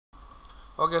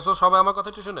ওকে, so সবাই আমার কথা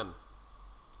একটু শুনেন।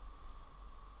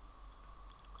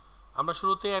 আমরা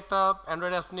শুরুতে একটা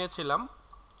অ্যান্ড্রয়েড অ্যাপস নিয়েছিলাম।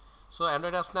 সো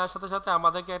অ্যান্ড্রয়েড অ্যাপস নেওয়ার সাথে সাথে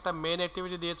আমাদেরকে একটা মেন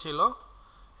অ্যাক্টিভিটি দিয়েছিল,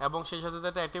 এবং সেই সাথে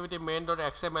সাথে অ্যাক্টিভিটি মেন ডট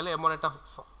এক্সএমএল এমন একটা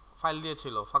ফাইল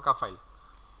দিয়েছিল, ফাঁকা ফাইল।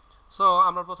 সো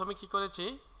আমরা প্রথমে কি করেছি,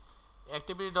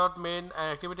 activity dot main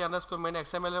activity underscore main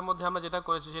XML এর মধ্যে আমরা যেটা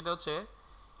করেছি সেটা হচ্ছে,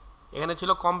 এখানে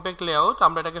ছিল কম্প্যাক্ট লেআউট,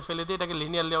 আমরা এটাকে ফেলে দিয়ে এটাকে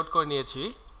লিনিয়ার লেআউট করে নিয়েছি।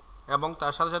 এবং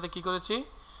তার সাথে সাথে কি করেছি,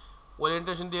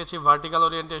 ওরিয়েন্টেশন দিয়েছি ভার্টিক্যাল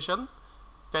ওরিয়েন্টেশন,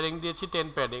 প্যাডিং দিয়েছি 10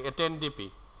 প্যাডিং 10 ডিপি।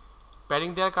 প্যাডিং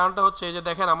দেওয়ার কারণটা হচ্ছে, এই যে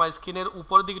দেখেন আমার স্ক্রিনের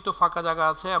উপরের দিকে একটু ফাঁকা জায়গা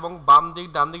আছে এবং বাম দিক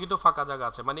ডান দিকে একটু ফাঁকা জায়গা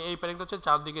আছে, মানে এই প্যাডিংটা হচ্ছে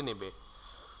চারদিকে নেবে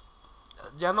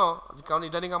যেন, কারণ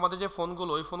ইদানিং আমাদের যে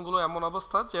ফোনগুলো, ওই ফোনগুলো এমন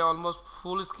অবস্থা যে অলমোস্ট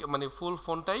ফুল মানে ফুল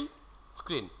ফোনটাই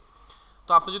স্ক্রিন।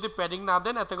 তো আপনি যদি প্যাডিং না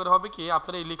দেন, এতে করে হবে কি,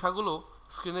 আপনার এই লেখাগুলো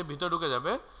স্ক্রিনের ভিতরে ঢুকে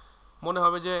যাবে, মনে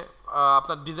হবে যে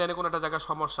আপনার ডিজাইনে কোনো একটা জায়গায়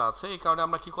সমস্যা আছে। এই কারণে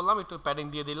আমরা কি করলাম, একটু প্যাডিং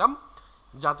দিয়ে দিলাম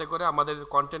যাতে করে আমাদের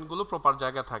কন্টেন্টগুলো প্রপার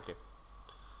জায়গায় থাকে।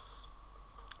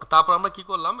 তারপর আমরা কি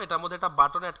করলাম, এটার মধ্যে একটা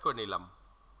বাটন অ্যাড করে নিলাম।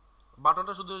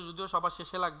 বাটনটা শুধু যদিও সবার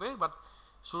শেষে লাগবে, বাট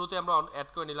শুরুতে আমরা অ্যাড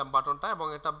করে নিলাম বাটনটা, এবং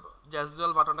এটা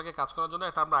জ্যাজুয়াল বাটনটাকে কাজ করার জন্য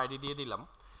একটা আমরা আইডি দিয়ে দিলাম।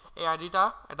 এই আইডিটা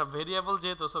একটা ভেরিয়েবল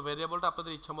যেহেতু, সো ভেরিয়েবলটা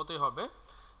আপনাদের ইচ্ছা মতোই হবে।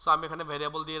 সো আমি এখানে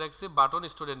ভেরিয়েবল দিয়ে রাখছি বাটন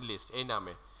স্টুডেন্ট লিস্ট এই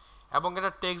নামে, এবং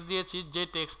এটা টেক্সট দিয়েছি, যে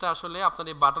টেক্সটটা আসলে আপনার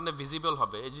এই বাটনে ভিজিবল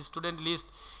হবে। এই যে স্টুডেন্ট লিস্ট,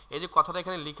 এই যে কথাটা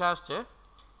এখানে লেখা আসছে,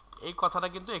 এই কথাটা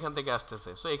কিন্তু এখান থেকে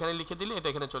আসতেছে। সো এখানে লিখে দিলে এটা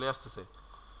এখানে চলে আসতেছে।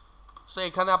 সো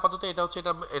এখানে আপাতত এটা হচ্ছে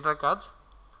এটার কাজ।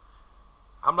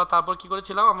 আমরা তারপর কি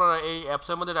করেছিলাম, আমরা এই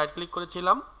অ্যাপসের মধ্যে রাইট ক্লিক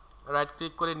করেছিলাম, রাইট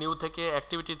ক্লিক করে নিউ থেকে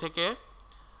অ্যাক্টিভিটি থেকে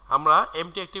আমরা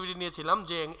এমটি অ্যাক্টিভিটি নিয়েছিলাম,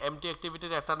 যে এমটি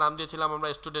অ্যাক্টিভিটির একটা নাম দিয়েছিলাম আমরা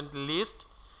স্টুডেন্ট লিস্ট।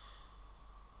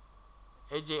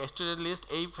 এই যে স্টুডেন্ট লিস্ট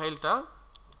এই ফাইলটা,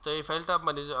 তো এই ফাইলটা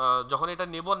মানে যখন এটা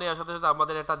নেব, নেওয়ার সাথে সাথে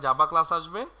আমাদের একটা জাভা ক্লাস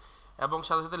আসবে, এবং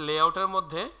সাথে সাথে লেআউটের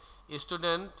মধ্যে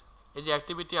স্টুডেন্ট, এই যে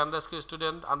activity underscore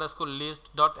student underscore list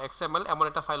dot XML এমন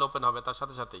একটা ফাইল ওপেন হবে তার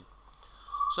সাথে সাথেই।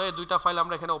 সো এই দুইটা ফাইল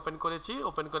আমরা এখানে ওপেন করেছি।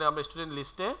 ওপেন করে আমরা স্টুডেন্ট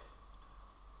লিস্টে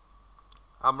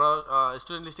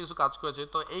কিছু কাজ করেছি।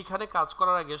 তো এইখানে কাজ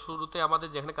করার আগে শুরুতে আমাদের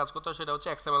যেখানে কাজ করতে হয় সেটা হচ্ছে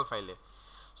এক্সএমএল ফাইলে।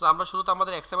 তো আমরা শুরুতে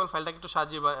আমাদের এক্সএমএল ফাইলটাকে একটু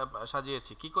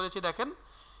সাজিয়েছি। কি করেছি দেখেন,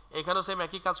 এখানেও সেম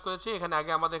একই কাজ করেছি। এখানে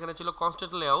আগে আমাদের এখানে ছিল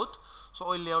কনস্ট্যান্ট লেআউট, সো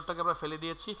ওই লেআউটটাকে আমরা ফেলে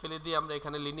দিয়েছি। ফেলে দিয়ে আমরা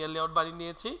এখানে লিনিয়ার লেআউট বানিয়ে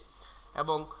নিয়েছি,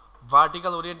 এবং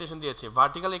ভার্টিক্যাল ওরিয়েন্টেশন দিয়েছি।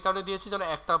 ভার্টিক্যাল এই কারণে দিয়েছি যেন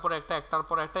একটার পর একটা একটার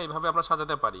পর একটা এইভাবে আমরা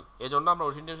সাজাতে পারি, এজন্য আমরা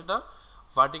ওরিয়েন্টেশনটা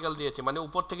ভার্টিক্যাল দিয়েছি, মানে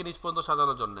উপর থেকে নিচ পর্যন্ত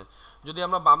সাজানোর জন্য। যদি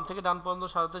আমরা বাম থেকে ডান পর্যন্ত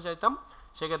সাজাতে চাইতাম,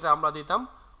 সেক্ষেত্রে আমরা দিতাম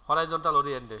horizontal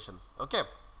orientation. Okay,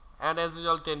 and as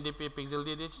usual 10 DP pixel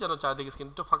দিয়ে দিয়েছি যেন চারদিকে স্ক্রিন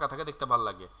একটু ফাঁকা থাকে, দেখতে ভালো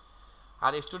লাগে।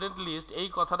 আর স্টুডেন্ট লিস্ট এই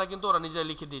কথাটা কিন্তু ওরা নিজেরা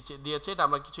লিখে দিয়েছে, এটা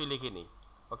আমরা কিছুই লিখিনি।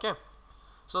 ওকে,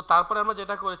 সো তারপরে আমরা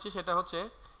যেটা করেছি সেটা হচ্ছে,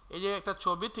 এই যে একটা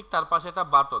ছবি, ঠিক তার পাশে একটা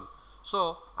বাটন। সো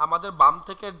আমাদের বাম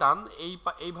থেকে ডান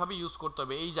এইভাবে ইউজ করতে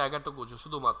হবে এই জায়গাটুকু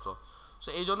শুধুমাত্র। সো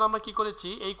এই জন্য আমরা কি করেছি,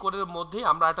 এই কোডের মধ্যেই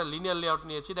আমরা একটা লিনিয়ার লেআউট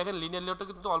নিয়েছি। দেখেন লিনিয়ার লেআউটটা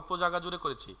কিন্তু অল্প জায়গা জুড়ে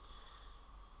করেছি।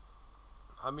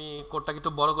 আমি কোডটাকে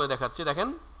একটু বড় করে দেখাচ্ছি। দেখেন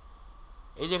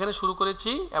এই যে এখানে শুরু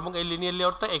করেছি, এবং এই লিনিয়ার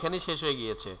লেআউটটা এখানেই শেষ হয়ে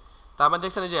গিয়েছে। তার মানে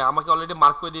দেখছেন যে আমাকে অলরেডি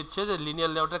মার্ক করে দিচ্ছে যে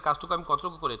লিনিয়ার লেআউটের কাজটুকু আমি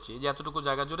কতটুকু করেছি, যে এতটুকু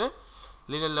জায়গা জুড়ে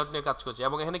লিনিয়ার লেআউট নিয়ে কাজ করছি।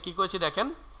 এবং এখানে কি করেছি দেখেন,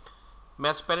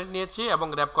 ম্যাচ প্যারেন্ট নিয়েছি এবং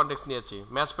র্যাপ কনটেক্সট নিয়েছি।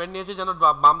 ম্যাচ প্যারেন্ট নিয়েছি যেন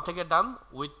বাম থেকে ডান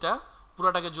উইথটা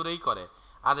পুরোটাকে জুড়েই করে,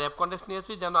 আর র্যাপ কনটেক্সট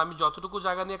নিয়েছি যেন আমি যতটুকু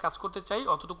জায়গা নিয়ে কাজ করতে চাই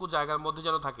অতটুকু জায়গার মধ্যে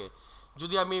যেন থাকে।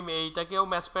 যদি আমি এইটাকেও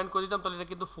ম্যাচ প্যারেন্ট করে দিতাম তাহলে এটা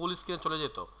কিন্তু ফুল স্ক্রিনে চলে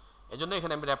যেত, এই জন্য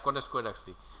এখানে আমি র্যাপ কনটেক্সট করে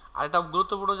রাখছি। আর একটা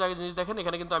গুরুত্বপূর্ণ জায়গায় জিনিস দেখেন,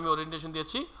 এখানে কিন্তু আমি ওরিয়েন্টেশন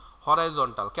দিয়েছি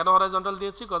হরাইজন্টাল। কেন হরাইজন্টাল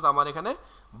দিয়েছি, বিকজ আমার এখানে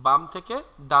বাম থেকে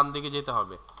ডান দিকে যেতে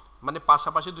হবে, মানে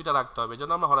পাশাপাশি দুইটা রাখতে হবে, এই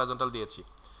জন্য আমরা হরাইজন্টাল দিয়েছি।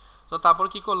 তো তারপর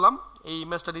কি করলাম, এই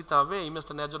ইমেজটা নিতে হবে। এই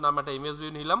ইমেজটা নেওয়ার জন্য আমরা একটা ইমেজ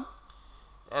ভিউ নিলাম।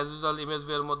 অ্যাজ ইউজুয়াল ইমেজ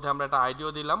ভিউয়ের মধ্যে আমরা একটা আইডিও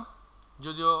দিলাম,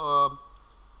 যদিও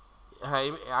হ্যাঁ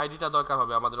আইডিটা দরকার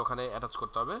হবে আমাদের ওখানে অ্যাটাচ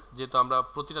করতে হবে, যেহেতু আমরা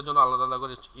প্রতিটার জন্য আলাদা আলাদা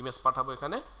করে ইমেজ পাঠাবো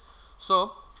এখানে। সো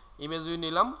ইমেজ ভিউ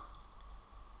নিলাম।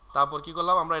 তারপর কি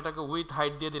করলাম, আমরা এটাকে উইথ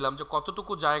হাইট দিয়ে দিলাম, যে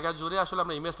কতটুকু জায়গা জুড়ে আসলে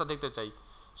আমরা ইমেজটা দেখতে চাই।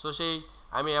 সো সেই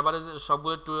আমি এভারেজ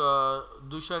সবগুলো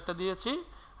 200 একটা দিয়েছি,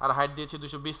 আর হাইট দিয়েছি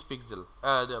 220 পিক্সেল,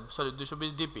 সরি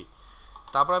 220 ডিপি।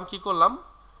 তারপর আমি কি করলাম,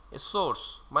 সোর্স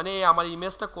মানে আমার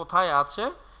ইমেজটা কোথায় আছে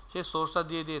সেই সোর্সটা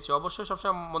দিয়ে দিয়েছি। অবশ্যই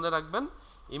সবসময় মনে রাখবেন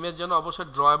ইমেজ যেন অবশ্যই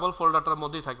ড্রয়েবল ফোল্ডারটার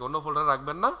মধ্যেই থাকে, অন্য ফোল্ডার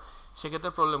রাখবেন না,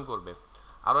 সেক্ষেত্রে প্রবলেম করবে।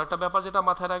 আরও একটা ব্যাপার যেটা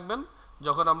মাথায় রাখবেন,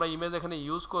 যখন আমরা ইমেজ এখানে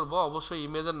ইউজ করব, অবশ্যই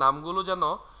ইমেজের নামগুলো যেন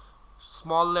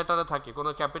স্মল লেটারে থাকে, কোনো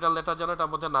ক্যাপিটাল লেটার যেন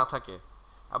এটার মধ্যে না থাকে,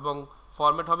 এবং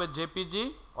ফরম্যাট হবে জেপিজি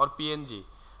অর পিএনজি।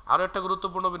 আরও একটা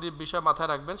গুরুত্বপূর্ণ বিষয় মাথায়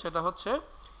রাখবেন, সেটা হচ্ছে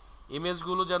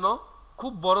ইমেজগুলো যেন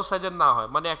খুব বড় সাইজের না হয়,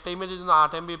 মানে একটা ইমেজের জন্য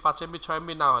 8 এমবি 5 এমবি 6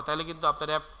 এমবি না হয়, তাহলে কিন্তু আপনার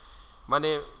অ্যাপ মানে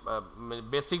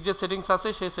বেসিক যে সেটিংস আছে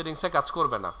সেই সেটিংসে কাজ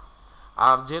করবে না।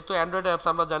 আর যেহেতু অ্যান্ড্রয়েড অ্যাপস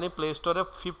আমরা জানি প্লে স্টোরে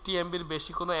 50 MBর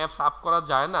বেশি কোনো অ্যাপস আপ করা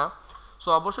যায় না। সো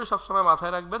অবশ্যই সবসময়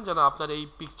মাথায় রাখবেন যেন আপনার এই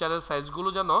পিকচারের সাইজগুলো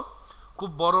যেন খুব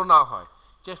বড় না হয়।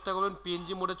 চেষ্টা করবেন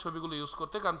পিএনজি মোডের ছবিগুলো ইউজ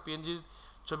করতে, কারণ পিএনজির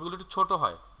ছবিগুলো একটু ছোটো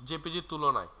হয় জেপিজির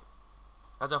তুলনায়।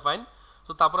 আচ্ছা ফাইন।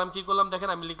 তো তারপর আমি কী করলাম দেখেন,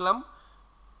 আমি লিখলাম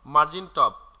মার্জিন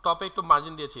টপে একটু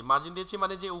মার্জিন দিয়েছি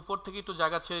মানে যে উপর থেকে একটু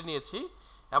জায়গা ছেড়ে নিয়েছি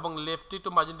এবং লেফটে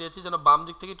একটু মার্জিন দিয়েছি যেন বাম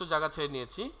দিক থেকে একটু জায়গা ছেড়ে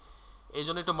নিয়েছি, এই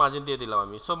জন্য একটু মার্জিন দিয়ে দিলাম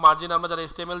আমি। সো মার্জিন আমরা যারা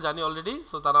HTML জানি অলরেডি,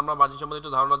 সো তারা আমরা মার্জিন সম্বন্ধে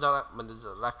একটু ধারণা যারা মানে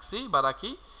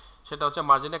রাখি, সেটা হচ্ছে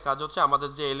মার্জিনের কাজ হচ্ছে আমাদের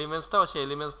যে এলিমেন্টসটা সেই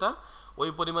এলিমেন্টসটা ওই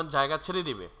পরিমাণ জায়গা ছেড়ে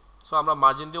দিবে। সো আমরা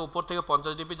মার্জিন দিয়ে উপর থেকে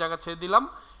 50 ডিপি জায়গা ছেড়ে দিলাম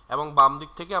এবং বাম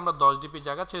দিক থেকে আমরা 10 ডিপি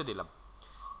জায়গা ছেড়ে দিলাম।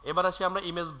 এবার আসি আমরা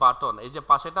ইমেজ বাটন, এই যে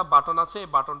পাশে একটা বাটন আছে এই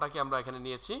বাটনটাকে আমরা এখানে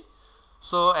নিয়েছি।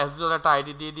 সো অ্যাজ ইউজুয়াল একটা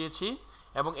আইডি দিয়ে দিয়েছি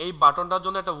এবং এই বাটনটার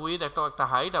জন্য একটা উইথ একটা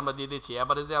হাইট আমরা দিয়ে দিয়েছি,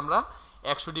 এভারেজে আমরা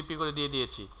 100 ডিপি করে দিয়ে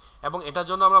দিয়েছি এবং এটার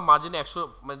জন্য আমরা মার্জিন 100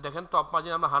 মানে দেখেন টপ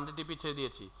মার্জিন আমরা 100 ডিপি ছেড়ে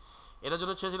দিয়েছি। এটার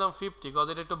জন্য ছেড়েছিলাম 50, বিকজ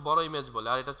এটা একটু বড় ইমেজ বলে,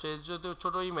 আর এটা যেহেতু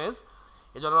ছোটো ইমেজ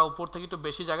এই জন্য আমরা উপর থেকে একটু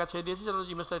বেশি জায়গা ছেড়ে দিয়েছি যেন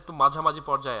ইমেজটা একটু মাঝামাঝি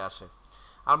পর্যায়ে আসে।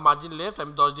 আর মার্জিন লেফট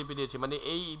আমি 10 ডিপি দিয়েছি, মানে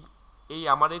এই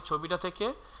আমার এই ছবিটা থেকে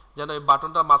যেন এই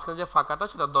বাটনটার মাঝখানে যে ফাঁকাটা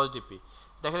সেটা 10 ডিপি।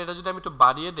 দেখেন এটা যদি আমি একটু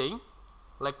বাড়িয়ে দেই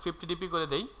লাইক 50 ডিপি করে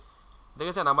দেই,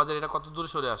 দেখেছেন আমাদের এটা কত দূর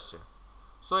সরে আসছে।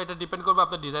 সো এটা ডিপেন্ড করবে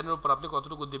আপনার ডিজাইনের উপর, আপনি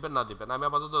কতটুকু দিবেন না দিবেন। আমি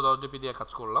আপাতত 10 ডিপি দিয়ে কাজ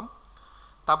করলাম।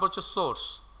 তারপর হচ্ছে সোর্স,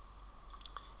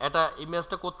 এটা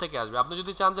ইমেজটা কোত্থেকে আসবে। আপনি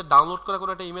যদি চান যে ডাউনলোড করা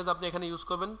কোনো একটা ইমেজ আপনি এখানে ইউজ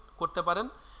করতে পারেন।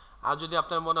 আর যদি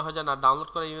আপনার মনে হয় যে না ডাউনলোড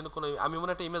করা ইমেজ কোনো, আমি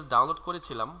মনে একটা ইমেজ ডাউনলোড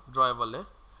করেছিলাম ড্রয়েবলে,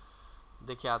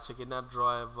 দেখি আছে কি না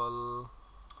ড্রয়েবল।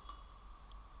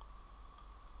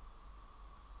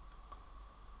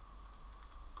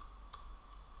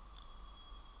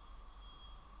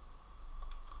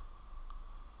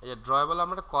 এই যে ড্রয়েবল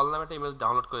আমরা একটা কল নামে একটা ইমেজ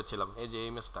ডাউনলোড করেছিলাম, এই যে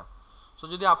ইমেজটা। সো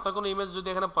যদি আপনার কোনো ইমেজ যদি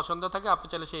এখানে পছন্দ থাকে আপনি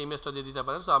চাইলে সেই ইমেজটা দিয়ে দিতে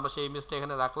পারেন। সো আমরা সেই ইমেজটা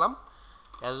এখানে রাখলাম,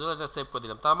 অ্যাজ ওয়েল এটা সেভ করে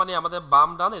দিলাম। তার মানে আমাদের বাম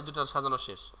ডান এই দুটো সাজানো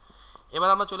শেষ। এবার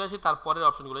আমরা চলে আসি তারপরের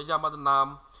অপশনগুলো, এই যে আমাদের নাম,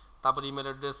 তারপর ইমেল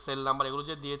অ্যাড্রেস, সেল নাম্বার, এগুলো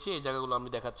যে দিয়েছি এই জায়গাগুলো আমি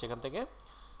দেখাচ্ছি এখান থেকে।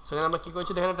 সেখানে আমরা কী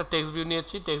করেছি দেখেন, একটা টেক্সট ভিউ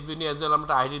নিয়েছি, টেক্সট ভিউ নিয়ে অ্যাজ ওয়েল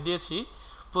আমরা আইডি দিয়েছি।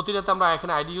 প্রতিটাতে আমরা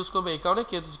এখানে আইডি ইউজ করবো এই কারণে,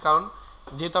 কারণ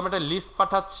যেহেতু আমরা একটা লিস্ট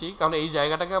পাঠাচ্ছি, কারণ এই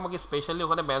জায়গাটাকে আমাকে স্পেশালি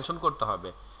ওখানে মেনশন করতে হবে,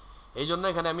 এই জন্য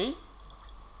এখানে আমি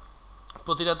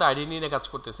প্রতিটাতে আইডি নিয়ে কাজ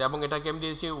করতেছি। এবং এটাকে আমি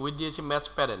দিয়েছি উইথ দিয়েছি ম্যাচ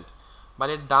প্যারেন্ট,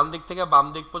 মানে ডান দিক থেকে বাম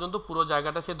দিক পর্যন্ত পুরো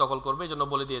জায়গাটা সে দখল করবে, এই জন্য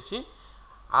বলে দিয়েছি।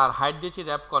 আর হাইট দিয়েছি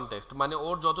র্যাপ কনটেক্সট, মানে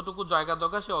ওর যতটুকু জায়গা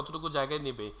দরকার সে অতটুকু জায়গায়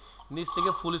নেবে, নিচ থেকে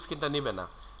ফুল স্ক্রিনটা নেবে না।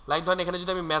 লাইক ধরেন এখানে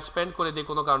যদি আমি ম্যাচ প্যারেন্ট করে দিই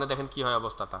কোনো কারণে, দেখেন কি হয়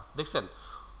অবস্থাটা, দেখছেন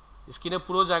স্ক্রিনের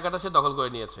পুরো জায়গাটা সে দখল করে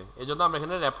নিয়েছে, এই জন্য আমরা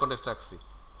এখানে র্যাপ কনটেক্সট রাখছি।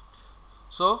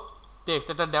 সো টেক্সট,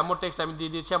 এটা ডেমো টেক্সট আমি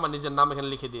দিয়ে দিয়েছি, আমার নিজের নাম এখানে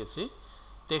লিখে দিয়েছি।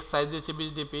 টেক্সট সাইজ দিয়েছি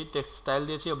 20 ডিপি, টেক্সট স্টাইল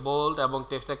দিয়েছি বোল্ড এবং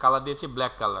টেক্সটের কালার দিয়েছি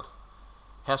ব্ল্যাক কালার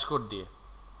হ্যাশ কোড দিয়ে।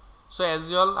 সো অ্যাজ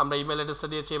ইউজুয়াল আমরা ইমেল অ্যাড্রেসটা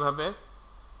দিয়েছি এভাবে,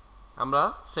 আমরা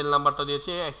সেল নাম্বারটা দিয়েছি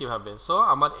একইভাবে। সো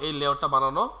আমার এই লেআউটটা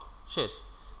বানানো শেষ।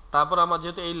 তারপর আমার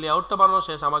যেহেতু এই লেআউটটা বানানো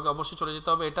শেষ, আমাকে অবশ্যই চলে যেতে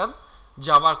হবে এটার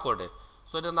জাভা কোডে।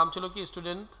 সো এটার নাম ছিল কি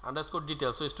student underscore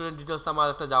details. So student ডিটেলসটা আমার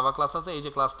একটা জাভা ক্লাস আছে, এই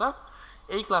যে ক্লাসটা,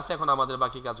 এই ক্লাসে এখন আমাদের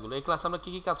বাকি কাজগুলো। এই ক্লাসে আমরা কী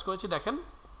কী কাজ করেছি দেখেন।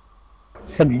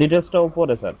 স্যার ডিটেইলসটা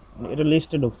উপরে স্যার, এটা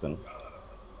লিস্টে ঢুকছেন।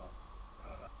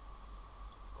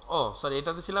 ও সরি,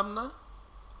 এটাতে ছিলাম না,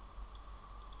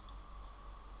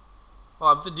 ও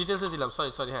আমি তো ডিটেলসে ছিলাম,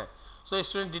 সরি হ্যাঁ। সো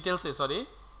স্টুডেন্ট ডিটেলসে,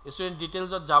 স্টুডেন্ট ডিটেলস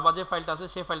জাভা যে ফাইলটা আছে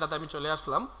সেই ফাইলটাতে আমি চলে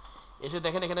আসলাম। এসে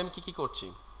দেখেন এখানে আমি কী কী করছি।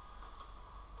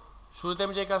 শুরুতে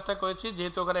আমি যে কাজটা করেছি,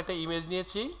 যেহেতু ওখানে একটা ইমেজ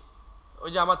নিয়েছি, ওই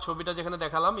যে আমার ছবিটা যেখানে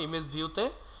দেখালাম ইমেজ ভিউতে,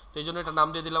 তো এই জন্য এটা নাম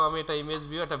দিয়ে দিলাম আমি, এটা ইমেজ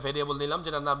ভিউ, একটা ভেরিয়েবল নিলাম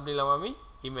যেটা নাম নিলাম আমি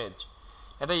ইমেজ।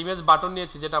 একটা ইমেজ বাটন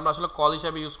নিয়েছি যেটা আমরা আসলে কল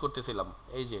হিসাবে ইউজ করতেছিলাম,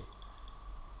 এই যে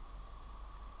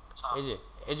এই যে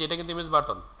এই যে এটা কিন্তু ইমেজ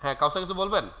বাটন। হ্যাঁ কাউসার কিছু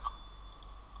বলবেন?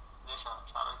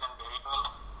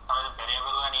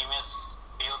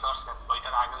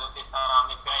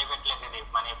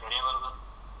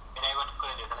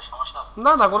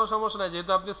 না না কোনো সমস্যা নাই,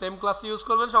 যেহেতু আপনি সেম ক্লাস ইউজ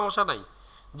করবেন সমস্যা নাই।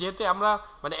 যেহেতু আমরা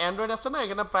মানে অ্যান্ড্রয়েড অ্যাপসে না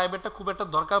এখানে প্রাইভেটটা খুব একটা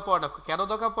দরকার পড়ে না। কেন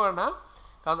দরকার পড়ে না,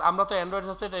 কারণ আমরা তো অ্যান্ড্রয়েড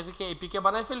অ্যাপসে এটাকে এপিকে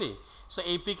বানাই ফেলি। সো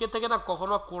এপিকে থেকে না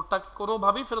কখনো কোডটা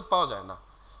কোনোভাবেই ফেরত পাওয়া যায় না।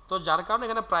 তো যার কারণে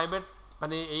এখানে প্রাইভেট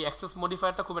মানে এই অ্যাক্সেস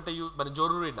মডিফায়ারটা খুব একটা মানে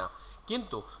জরুরি না।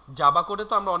 কিন্তু জাভা কোডে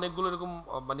তো আমরা অনেকগুলো এরকম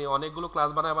মানে অনেকগুলো ক্লাস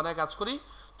বানায় কাজ করি,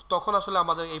 তখন আসলে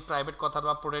আমাদের এই প্রাইভেট কথা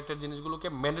বা প্রোটেক্টেড জিনিসগুলোকে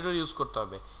ম্যান্ডেটরি ইউজ করতে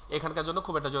হবে, এখানকার জন্য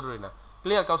খুব একটা জরুরি না।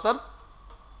 ক্লিয়ার কাউসার?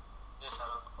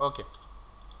 ওকে।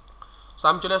 সো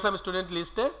আমি চলে আসলাম স্টুডেন্ট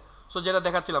লিস্টে। সো যেটা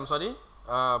দেখাচ্ছিলাম,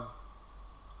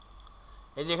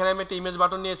 এই যে এখানে আমি একটা ইমেজ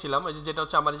বাটন নিয়েছিলাম, এই যে যেটা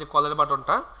হচ্ছে আমার এই যে কলের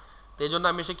বাটনটা, তো এই জন্য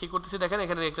আমি এসে কী করতেছি দেখেন,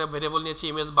 এখানে একটা ভেরিয়েবল নিয়েছি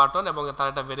ইমেজ বাটন এবং তার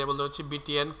একটা ভেরিয়েবল হচ্ছে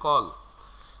বিটিএন কল।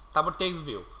 তারপর টেক্সট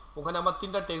ভিউ, ওখানে আমার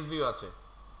 3টা টেক্সট ভিউ আছে।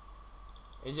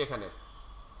 এই যে এখানে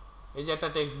এই যে একটা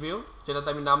টেক্সট ভিউ যেটাতে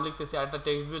আমি নাম লিখতেছি, আরেকটা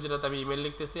টেক্সট ভিউ যেটাতে আমি ইমেল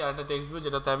লিখতেছি, আরেকটা টেক্সট ভিউ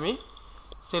যেটাতে আমি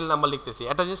সেল নাম্বার লিখতেছি।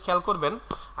 একটা জিনিস খেয়াল করবেন,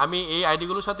 আমি এই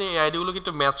আইডিগুলোর সাথে এই আইডিগুলোকে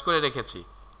একটু ম্যাচ করে রেখেছি।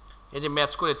 এই যে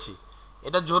ম্যাচ করেছি,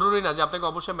 এটা জরুরি না যে আপনাকে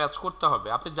অবশ্যই ম্যাচ করতে হবে,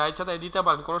 আপনি যা ইচ্ছা তাই দিতে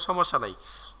পারেন, কোনো সমস্যা নাই।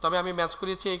 তবে আমি ম্যাচ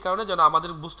করিয়েছি এই কারণে যেন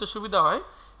আমাদের বুঝতে সুবিধা হয়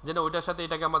যেন ওইটার সাথে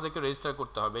এটাকে আমাদেরকে রেজিস্টার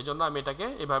করতে হবে, এই জন্য আমি এটাকে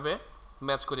এভাবে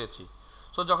ম্যাচ করিয়েছি।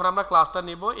 সো যখন আমরা ক্লাসটা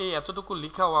নিব এই এতটুকু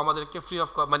লেখাও আমাদেরকে ফ্রি অফ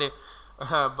মানে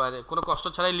মানে কোনো কষ্ট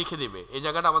ছাড়াই লিখে দিবে। এই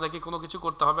জায়গাটা আমাদেরকে কোনো কিছু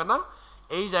করতে হবে না,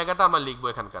 এই জায়গাটা আমরা লিখবো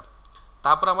এখানকার।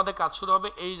 তারপর আমাদের কাজ শুরু হবে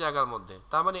এই জায়গার মধ্যে।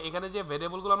 তার মানে এখানে যে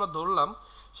ভেরিয়েবলগুলো আমরা ধরলাম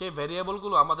সেই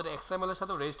ভেরিয়েবলগুলো আমাদের এক্সএমএল এর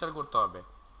সাথে রেজিস্টার করতে হবে,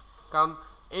 কারণ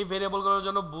এই ভেরিয়েবলগুলোর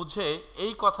জন্য বুঝে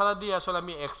এই কথাটা দিয়ে আসলে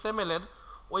আমি এক্সএমএল এর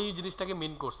ওই জিনিসটাকে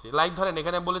মিন করছি। লাইক ধরেন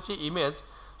এখানে বলেছি ইমেজ,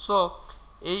 সো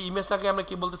এই ইমেজটাকে আমরা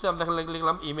কি বলতেছি, আমরা এখানে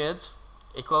লিখলাম ইমেজ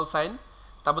ইকুয়াল সাইন,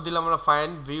 তারপর দিলাম আমরা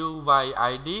ফাইন্ড ভিউ বাই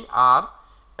আইডি আর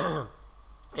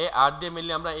এই আর দিয়ে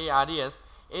মিললে আমরা এই আরইএস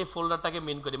এই ফোল্ডারটাকে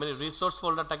মিন করি, মানে রিসোর্স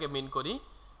ফোল্ডারটাকে মিন করি।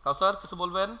 কাউসার কিছু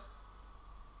বলবেন?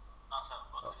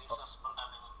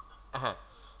 হ্যাঁ,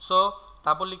 সো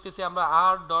তারপর লিখতেছি আমরা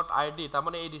আর ডট আইডি, তার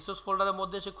মানে এই রিসোর্স ফোল্ডারের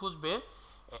মধ্যে সে খুঁজবে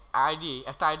আইডি,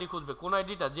 একটা আইডি খুঁজবে। কোন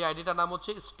আইডিটা? যে আইডিটার নাম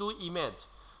হচ্ছে স্টু ইমেজ।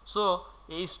 সো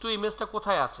এই স্টু ইমেজটা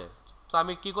কোথায় আছে? তো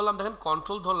আমি কি করলাম দেখেন,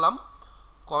 কন্ট্রোল ধরলাম,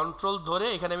 কন্ট্রোল ধরে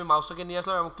এখানে আমি মাউসটাকে নিয়ে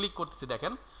আসলাম এবং ক্লিক করতেছি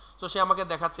দেখেন। তো সে আমাকে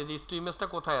দেখাচ্ছে যে স্টু ইমেজটা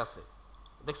কোথায় আছে,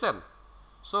 দেখছেন?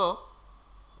 সো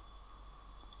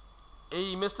এই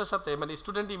ইমেজটার সাথে মানে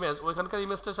স্টুডেন্ট ইমেজ ওইখানকার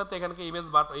ইমেজটার সাথে এখানকার ইমেজ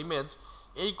বাট ইমেজ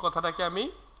এই কথাটাকে আমি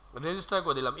রেজিস্টার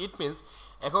করে দিলাম। ইট মিনস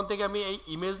এখন থেকে আমি এই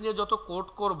ইমেজ নিয়ে যত কোড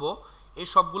করব এই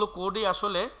সবগুলো কোডই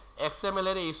আসলে এক্সএমএল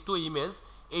এর এইচ টু ইমেজ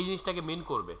এই জিনিসটাকে মিন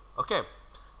করবে। ওকে,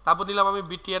 তারপর দিলাম আমি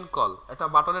বিটিএন কল, একটা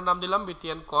বাটনের নাম দিলাম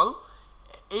বিটিএন কল।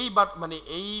 এই মানে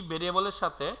এই ভেরিয়েবলের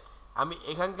সাথে আমি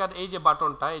এখানকার এই যে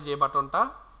বাটনটা, এই যে বাটনটা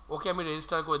ওকে আমি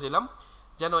রেজিস্টার করে দিলাম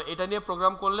যেন এটা নিয়ে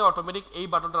প্রোগ্রাম করলে অটোমেটিক এই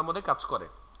বাটনটার মধ্যে কাজ করে।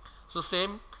 So same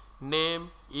name,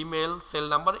 email, cell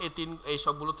number এই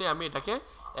সবগুলোতে আমি এটাকে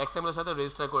এক্সএমএল এর সাথে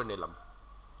রেজিস্টার করে নিলাম।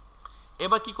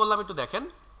 এবার কি করলাম একটু দেখেন,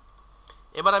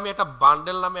 এবার আমি একটা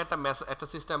বান্ডেল নামে একটা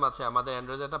সিস্টেম আছে আমাদের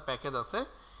অ্যান্ড্রয়েডে, একটা প্যাকেজ আছে।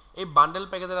 এই বান্ডেল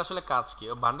প্যাকেজের আসলে কাজ কি?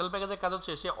 বান্ডেল প্যাকেজের কাজ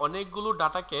হচ্ছে সে অনেকগুলো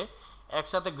ডাটাকে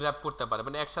একসাথে গ্র্যাব করতে পারে,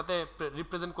 মানে একসাথে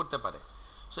রিপ্রেজেন্ট করতে পারে।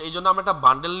 সো এই জন্য আমরা একটা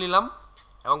বান্ডেল নিলাম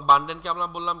এবং বান্ডেলকে আমরা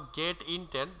বললাম gate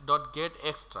intent dot gate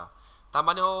extra. তার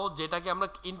মানে ও যেটাকে আমরা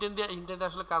ইনটেন্ট দিয়ে, ইনটেন্টের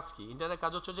আসলে কাজ কি? ইনটেন্টের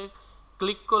কাজ হচ্ছে যে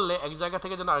ক্লিক করলে এক জায়গা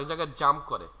থেকে যেন আরেক জায়গায় জাম্প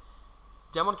করে।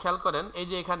 যেমন খেয়াল করেন এই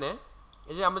যে এখানে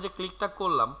এই যে আমরা যে ক্লিকটা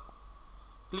করলাম,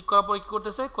 ক্লিক করার পরে কী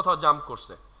করতেছে, কোথাও জাম্প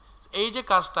করছে। এই যে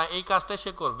কাজটা, এই কাজটাই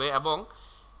সে করবে এবং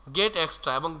গেট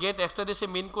এক্সট্রা, এবং গেট এক্সট্রা দিয়ে সে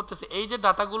মিন করতেছে এই যে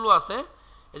ডাটাগুলো আছে,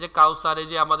 এই যে কাউসার, এই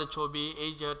যে আমাদের ছবি,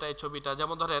 এই যেটা এই ছবিটা,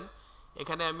 যেমন ধরেন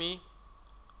এখানে আমি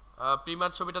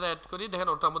প্রিমার ছবিটাতে অ্যাড করি, দেখেন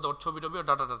ওটার মধ্যে ওর ছবি টবি ওর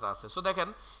ডাটা আছে। সো দেখেন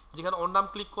যেখানে ওর নাম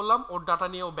ক্লিক করলাম ওর ডাটা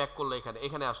নিয়ে ও ব্যাক করলো,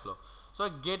 এখানে আসলো। সো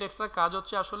গেট এক্সট্রা কাজ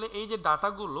হচ্ছে আসলে এই যে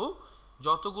ডাটাগুলো,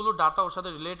 যতগুলো ডাটা ওর সাথে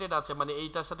রিলেটেড আছে, মানে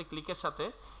এইটার সাথে ক্লিকের সাথে,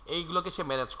 এইগুলোকে সে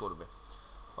ম্যানেজ করবে।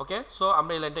 ওকে, সো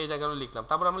আমরা এই লাইনটা এই জায়গায় লিখলাম।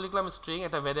 তারপর আমরা লিখলাম স্ট্রিং,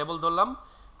 একটা ভ্যারিয়েবল ধরলাম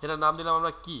যেটার নাম দিলাম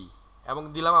আমরা কি, এবং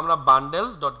দিলাম আমরা বান্ডেল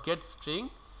ডট গেট স্ট্রিং,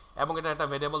 এবং এটা একটা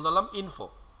ভ্যারিয়েবল ধরলাম ইনফো।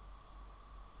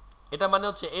 এটা মানে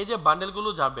হচ্ছে এই যে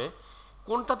বান্ডেলগুলো যাবে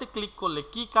কোনটাতে ক্লিক করলে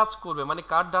কি কাজ করবে, মানে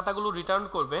কার ডাটাগুলো রিটার্ন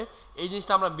করবে, এই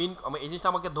জিনিসটা আমরা এই জিনিসটা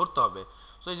আমাকে ধরতে হবে।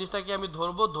 সো এই জিনিসটাকে আমি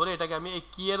ধরবো, ধরে এটাকে আমি এই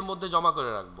কি এর মধ্যে জমা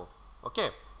করে রাখবো। ওকে,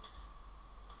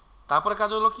 তারপরে কাজ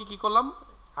হলো কি করলাম,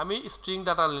 আমি স্ট্রিং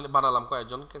ডাটা বানালাম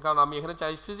কয়েকজন, কারণ আমি এখানে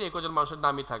চাইছি যে কয়েকজন মানুষের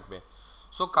নামই থাকবে।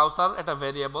 সো কাউসার একটা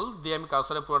ভ্যারিয়েবল দিয়ে আমি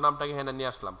কাউসারের পুরো নামটাকে এখানে নিয়ে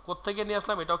আসলাম। কোত্থেকে নিয়ে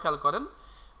আসলাম এটাও খেয়াল করেন,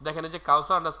 দেখেন এই যে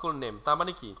কাউসার আন্ডারস্কোর নেম, তার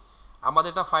মানে কি আমাদের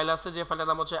একটা ফাইল আছে যে ফাইলের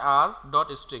নাম হচ্ছে আর ডট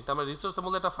স্ট্রিং, তার মানে রিসোর্সের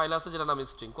মধ্যে একটা ফাইল আছে যেটার নাম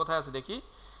স্ট্রিং। কোথায় আছে দেখি,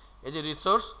 এই যে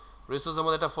রিসোর্সের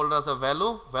মধ্যে একটা ফোল্ডার আছে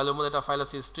ভ্যালুর মধ্যে একটা ফাইল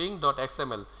আছে স্ট্রিং ডট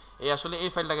এক্সএমএল, এই আসলে এই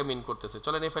ফাইলটাকে মিন করতেছে।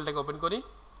 চলেন এই ফাইলটাকে ওপেন করি।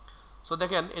 সো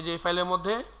দেখেন এই যে এই ফাইলের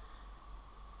মধ্যে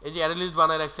এই যে অ্যারে লিস্ট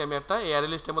বানায় রাখছি আমি একটা, এই অ্যারে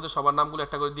লিস্টের মধ্যে সবার নামগুলো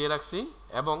একটা করে দিয়ে রাখছি,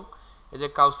 এবং এই যে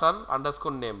কাউসার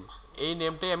আন্ডারস্কোর নেম, এই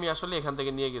নেমটাই আমি আসলে এখান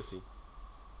থেকে নিয়ে গেছি।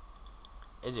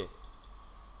 এই যে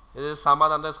সামাদ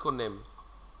আন্ডারস্কোর নেম,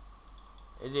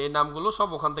 এই যে এই নামগুলো সব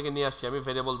ওখান থেকে নিয়ে আসছি আমি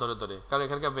ভেরিয়েবল ধরে ধরে, কারণ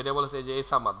এখানকার ভেরিয়েবল আছে এই যে এ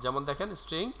সামাদ, যেমন দেখেন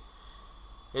স্ট্রিং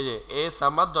এই যে এ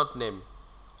Samad dot name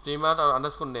প্রিমার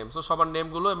underscore name. So সবার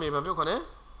নেমগুলো আমি এভাবে ওখানে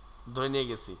ধরে নিয়ে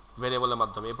গেছি ভেরিয়েবলের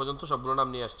মাধ্যমে, এ পর্যন্ত সবগুলো নাম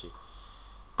নিয়ে আসছি।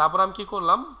 তারপর আমি কি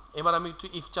করলাম, এবার আমি একটু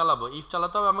ইফ চালাবো। ইফ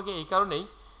চালাতে হবে আমাকে এই কারণেই,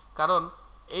 কারণ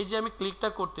এই যে আমি ক্লিকটা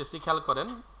করতেছি, খেয়াল করেন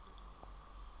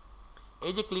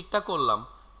এই যে ক্লিকটা করলাম,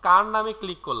 কার নামে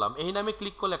ক্লিক করলাম, এই নামে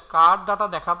ক্লিক করলে কার ডাটা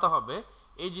দেখাতে হবে,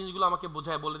 এই জিনিসগুলো আমাকে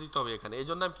বোঝায় বলে দিতে হবে এখানে। এই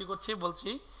জন্য আমি কি করছি, বলছি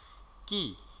কি,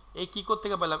 এই কি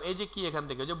থেকে পেলাম, এই যে কি এখান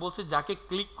থেকে যে বলছি যাকে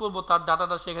ক্লিক করব তার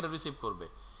ডাটাটা সেখানে রিসিভ করবে।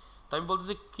 তো আমি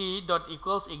বলতেছি কি dot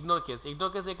equals ignore case.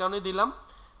 Ignore case এই কারণেই দিলাম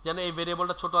যেন এই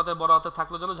ভেরিয়েবলটা ছোট হাতে বড় হাতে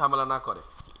থাকলে যেন ঝামেলা না করে।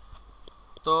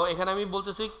 তো এখানে আমি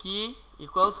বলতেছি কি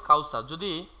ইকুয়ালস কাউসার,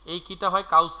 যদি এই কিটা হয়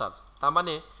কাউসার, তার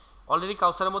মানে অলরেডি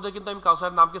কাউসারের মধ্যে কিন্তু আমি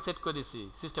কাউসারের নামকে সেট করে দিচ্ছি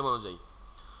সিস্টেম অনুযায়ী।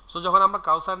 সো যখন আমরা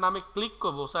কাউসার নামে ক্লিক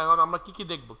করবো, সো এখন আমরা কি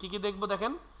দেখবো, কি দেখবো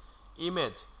দেখেন,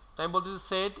 ইমেজ। তো আমি বলতেছি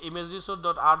set image resource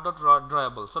dot R dot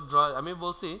ড্রয়েবল। So আমি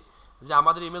বলছি যে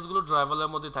আমাদের ইমেজগুলো ড্রয়েবলের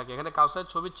মধ্যে থাকে। এখানে কাউসারের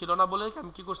ছবি ছিল না বলে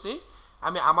আমি কি করছি,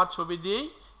 আমি আমার ছবি দিয়েই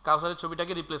কাউসারের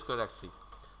ছবিটাকে রিপ্লেস করে রাখছি।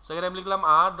 সো এখানে আমি লিখলাম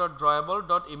আর ডট ড্রয়েবল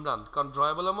ডট ইমরান, কারণ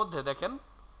ড্রয়েবলের মধ্যে দেখেন,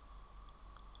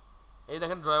 এই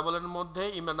দেখেন ড্রয়েবলের মধ্যে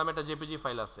ইমরান নামে একটা জেপিজি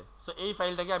ফাইল আছে। সো এই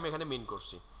ফাইলটাকে আমি এখানে মিন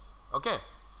করছি। ওকে,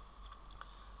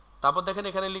 তারপর দেখেন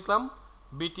এখানে লিখলাম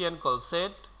btn call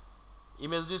set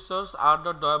image resource R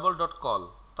dot ড্রয়েবল dot call.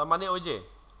 তার মানে ওই যে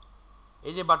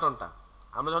এই যে বাটনটা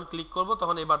আমরা যখন ক্লিক করব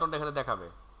তখন এই বাটনটা এখানে দেখাবে,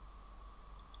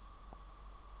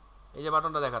 এই যে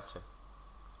বাটনটা দেখাচ্ছে।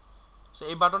 সো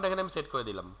এই বাটনটা এখানে আমি সেট করে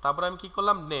দিলাম। তারপর আমি কি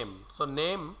করলাম, নেম। সো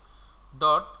নেম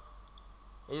ডট,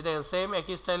 এই যে দেখেন সেম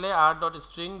একই স্টাইলে আর ডট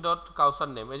স্ট্রিং ডট কাউসার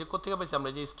নেম। এই যে কোথেকে পাইছি আমরা,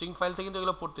 যে স্ট্রিং ফাইল থেকে কিন্তু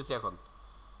এগুলো পড়তেছি এখন।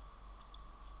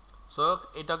 সো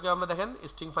এটাকে আমরা দেখেন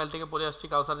স্ট্রিং ফাইল থেকে পড়ে আসছি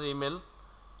কাউসারের ইমেল,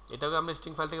 এটাকে আমরা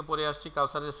স্ট্রিং ফাইল থেকে পড়ে আসছি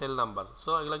কাউসারের সেল নাম্বার।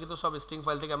 সো এগুলো কিন্তু সব স্ট্রিং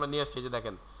ফাইল থেকে আমরা নিয়ে আসছি। যে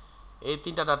দেখেন এই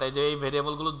তিনটা ডাটা, যে এই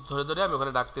ভেরিয়েবলগুলো ধরে ধরে আমি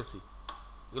ওখানে ডাকতেছি,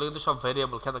 এগুলো কিন্তু সব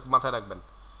ভেরিয়েবল, মাথায় রাখবেন।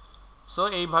 সো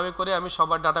এইভাবে করে আমি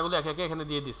সবার ডাটাগুলো একে একে এখানে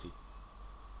দিয়ে দিছি।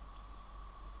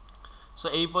 সো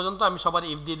এই পর্যন্ত আমি সবার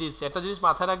ইফ দিয়ে দিয়েছি। একটা জিনিস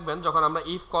মাথায় রাখবেন, যখন আমরা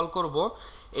ইফ কল করব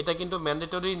এটা কিন্তু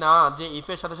ম্যান্ডেটরি না যে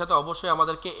ইফের সাথে সাথে অবশ্যই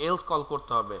আমাদেরকে এলস কল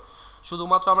করতে হবে।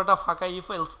 শুধুমাত্র আমরা একটা ফাঁকা ইফ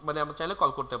এলস মানে আমরা চাইলে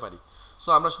কল করতে পারি। সো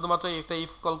আমরা শুধুমাত্র একটা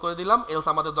ইফ কল করে দিলাম, এলস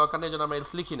আমাদের দরকার নেই, জন্য আমরা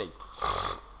এলস লিখি নাই।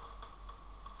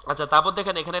 আচ্ছা, তারপর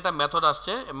দেখেন এখানে একটা মেথড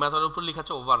আসছে, মেথডের উপর লেখা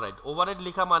আছে ওভাররাইড। ওভাররাইড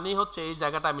লেখা মানেই হচ্ছে এই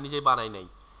জায়গাটা আমি নিজেই বানাই নাই,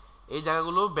 এই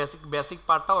জায়গাগুলো বেসিক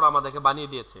পার্টটা ওরা আমাদেরকে বানিয়ে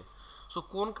দিয়েছে। সো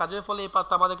কোন কাজের ফলে এই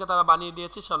পার্টটা আমাদেরকে তারা বানিয়ে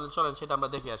দিয়েছে চলেন সেটা আমরা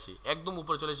দেখে আসি। একদম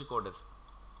উপরে চলে এসেছি কোডের,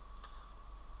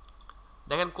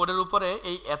 দেখেন কোডের উপরে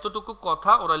এই এতটুকু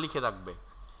কথা ওরা লিখে রাখবে।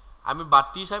 আমি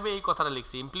বাড়তি হিসাবে এই কথাটা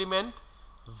লিখছি, implement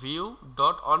view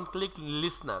dot on click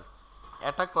listener.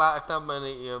 একটা মানে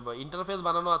ইন্টারফেস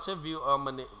বানানো আছে, ভিউ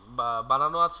মানে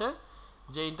বানানো আছে,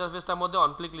 যে ইন্টারফেসটার মধ্যে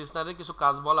অন ক্লিক লিসনারের কিছু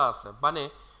কাজ বলা আছে, মানে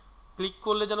ক্লিক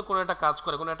করলে যেন কোনো একটা কাজ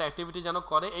করে, কোনো একটা অ্যাক্টিভিটি যেন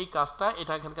করে, এই কাজটা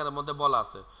এটা এখানকার মধ্যে বলা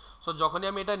আছে। সো যখনই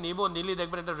আমি এটা নিব, নিলেই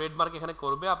দেখবেন এটা রেড মার্ক এখানে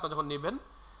করবে, আপনার যখন নেবেন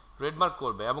রেড মার্ক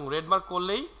করবে, এবং রেড মার্ক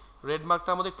করলেই রেড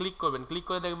মার্কটার মধ্যে ক্লিক করবেন, ক্লিক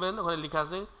করে দেখবেন ওখানে লেখা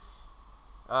আছে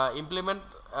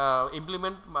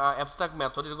ইমপ্লিমেন্ট অ্যাবস্ট্রাক্ট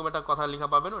মেথড, এরকম একটা কথা লেখা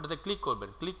পাবেন, ওটাতে ক্লিক করবেন।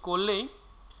 ক্লিক করলেই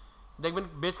দেখবেন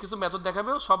বেশ কিছু মেথড দেখাবে,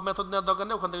 সব মেথড নেওয়ার দরকার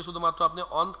নেই, ওখান থেকে শুধুমাত্র আপনি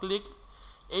অন ক্লিক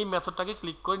এই মেথডটাকে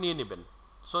ক্লিক করে নিয়ে নেবেন।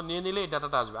 সো নিয়ে নিলে এই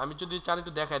ডাটাটা আসবে। আমি যদি চান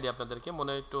একটু দেখাই দিই আপনাদেরকে,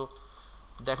 মনে একটু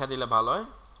দেখা দিলে ভালো হয়।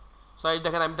 সো এই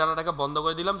দেখেন আমি ডাটাটাকে বন্ধ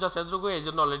করে দিলাম জাস্ট এতটুকু, এই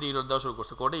জন্য অলরেডি ইরোর দেওয়া শুরু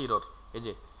করছে, কোডে ইরোর। এই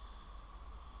যে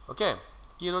ওকে,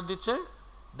 কি ইরোর দিচ্ছে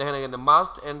দেখেন এখানে,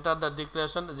 মাস্ট এন্টার দ্য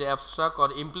ডিক্লারেশন যে abstract or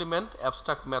implement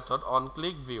abstract method on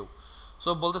click view. So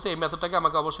বলতেছে এই মেথডটাকে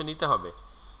আমাকে অবশ্যই নিতে হবে।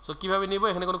 সো কীভাবে নিব,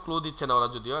 এখানে কোনো ক্লু দিচ্ছে না ওরা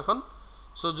যদিও এখন।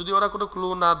 সো যদি ওরা কোনো ক্লু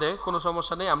না দেয় কোনো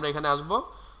সমস্যা নেই, আমরা এখানে আসবো,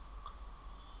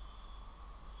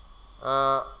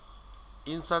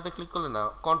 ইনসার্টে ক্লিক করলে না,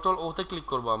 কন্ট্রোল ওতে ক্লিক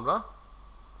করবো আমরা।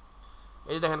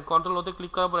 এই দেখেন কন্ট্রোল ওতে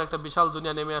ক্লিক করার পর একটা বিশাল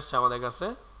দুনিয়া নেমে আসছে আমাদের কাছে।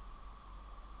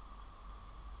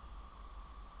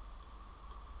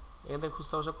 এখান থেকে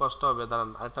খুঁজতে অবশ্য কষ্ট হবে, দাঁড়ান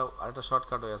আরেকটা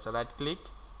শর্টকাট হয়ে আছে, রাইট ক্লিক,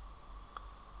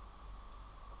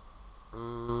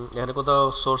 এখানে কোথাও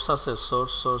সোর্স আছে,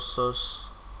 সোর্স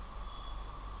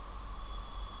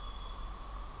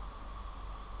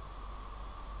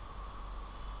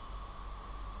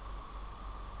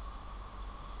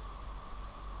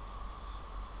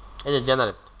এই যে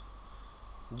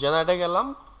জেনারেটে গেলাম,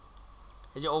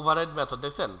 এই যে ওভাররাইড মেথড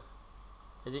দেখছেন,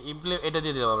 এই যে এটা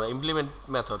দিয়ে দিলাম আমরা ইমপ্লিমেন্ট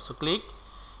মেথড। সো ক্লিক,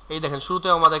 এই দেখেন শুরুতে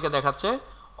আমাদেরকে দেখাচ্ছে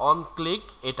অন ক্লিক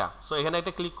এটা। সো এখানে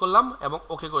একটা ক্লিক করলাম এবং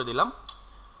ওকে করে দিলাম।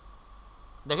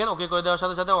 দেখেন ওকে করে দেওয়ার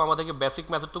সাথে সাথে ও আমাদেরকে বেসিক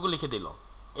মেথডটুকু লিখে দিল।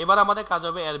 এবার আমাদের কাজ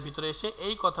হবে এর ভিতরে এসে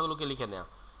এই কথাগুলোকে লিখে নেওয়া।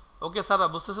 ওকে স্যার,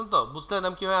 বুঝতেছেন তো? বুঝলেন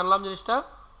আমি কীভাবে আনলাম জিনিসটা?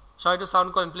 সবাই একটু সাউন্ড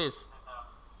করেন প্লিজ।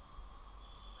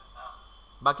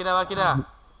 বাকিরা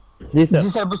জি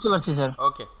স্যার, বুঝতে পারছি স্যার।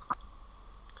 ওকে,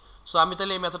 সো আমি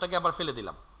তাহলে এই মেথডটাকে আবার ফেলে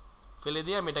দিলাম, ফেলে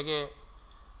দিয়ে আমি এটাকে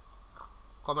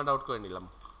কমেন্ট আউট করে নিলাম।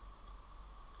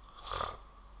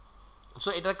 সো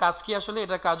এটার কাজ কি আসলে?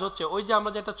 এটার কাজ হচ্ছে ওই যে আমরা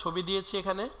যে একটা ছবি দিয়েছি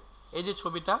এখানে, এই যে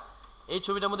ছবিটা, এই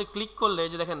ছবিটার মধ্যে ক্লিক করলে,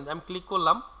 যে দেখেন আমি ক্লিক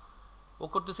করলাম, ও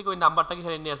করতেছি কি ওই নাম্বারটাকে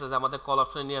এখানে নিয়ে আসতেছে, আমাদের কল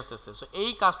অপশনে নিয়ে আসতেছে। সো এই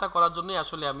কাজটা করার জন্যই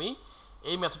আসলে আমি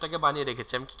এই মেথডটাকে বানিয়ে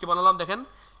রেখেছি। আমি কি বানালাম দেখেন,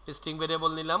 স্ট্রিং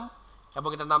ভেরিয়েবল নিলাম এবং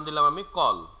এটার নাম দিলাম আমি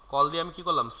কল। কল দিয়ে আমি কি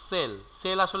করলাম, সেল।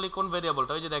 সেল আসলে কোন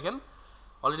ভেরিয়েবলটা, ওই যে দেখেন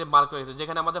অলরেডি মার্ক হয়ে গেছে,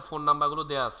 যেখানে আমাদের ফোন নাম্বারগুলো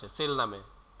দেওয়া আছে সেল নামে,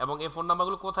 এবং এই ফোন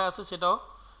নাম্বারগুলো কোথায় আছে সেটাও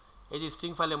এই যে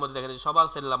স্ট্রিং ফাইলের মধ্যে দেখেন সবার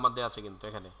সেল নাম্বার দেওয়া আছে কিন্তু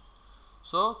এখানে।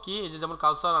 সো কি, এই যে যেমন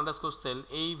কাউসার আন্ডারস্কোর সেল,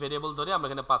 এই ভেরিয়েবল ধরে আমরা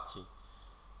এখানে পাচ্ছি।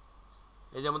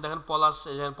 এই যেমন দেখেন পলাশ,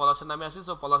 এই যেমন পলাশের নামে আসছে,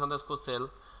 সো পলাশ আন্ডারস্কোর সেল।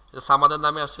 সামাদের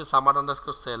নামে আসছে সামাদ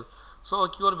আন্ডারস্কোর সেল। সো ও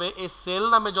কী করবে, এই সেল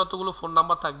নামে যতগুলো ফোন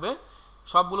নাম্বার থাকবে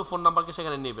সবগুলো ফোন নাম্বারকে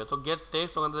সেখানে নেবে। তো গেট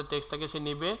টেক্সট, ওখান থেকে টেক্সটটাকে সে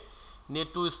নেবে, নিয়ে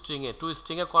টু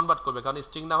স্ট্রিংয়ে কনভার্ট করবে, কারণ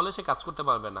স্ট্রিং না হলে সে কাজ করতে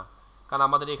পারবে না, কারণ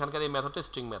আমাদের এখানকার এই মেথডটা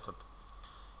স্ট্রিং মেথড।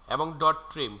 এবং ডট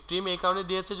ট্রিম, ট্রিম এই কারণে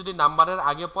দিয়েছে যদি নাম্বারের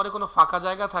আগে পরে কোনো ফাঁকা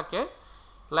জায়গা থাকে,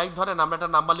 লাইক ধরেন আমরা একটা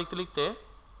নাম্বার লিখতে লিখতে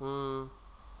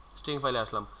স্ট্রিং ফাইলে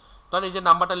আসলাম, ধরেন এই যে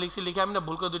নাম্বারটা লিখছি, লিখে আমি না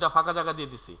ভুল করে দুইটা ফাঁকা জায়গা দিয়ে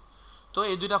দিছি। তো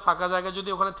এই দুইটা ফাঁকা জায়গা যদি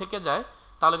ওখানে থেকে যায়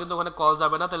তাহলে কিন্তু ওখানে কল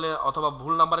যাবে না, তাহলে অথবা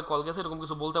ভুল নাম্বারে কল গেছে এরকম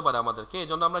কিছু বলতে পারে আমাদেরকে। এই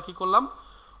জন্য আমরা কি করলাম,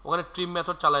 ওখানে ট্রিম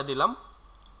মেথড চালাই দিলাম।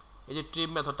 এই যে ট্রিম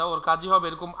মেথডটা ওর কাজই হবে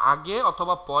এরকম আগে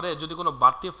অথবা পরে যদি কোনো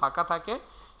বাড়তি ফাঁকা থাকে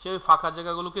সে ওই ফাঁকা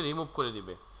জায়গাগুলোকে রিমুভ করে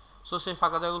দিবে। সো সেই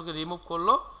ফাঁকা জায়গাগুলোকে রিমুভ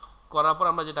করলো, করার পর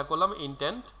আমরা যেটা করলাম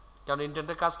ইন্টেন্ট, কারণ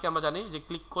ইন্টেন্টের কাজ কি আমরা জানি যে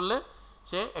ক্লিক করলে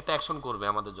সে একটা অ্যাকশন করবে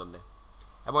আমাদের জন্য।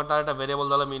 এবং তার একটা ভেরিয়েবল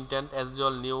দিলাম intent as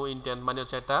usual new intent, মানে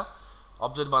হচ্ছে একটা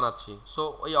অবজেক্ট বানাচ্ছি। সো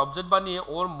ওই অবজেক্ট বানিয়ে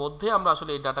ওর মধ্যে আমরা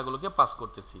আসলে এই ডাটাগুলোকে পাস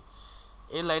করতেছি।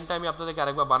 এই লাইনটা আমি আপনাদেরকে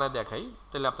আরেকবার বানায় দেখাই,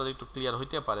 তাহলে আপনাদের একটু ক্লিয়ার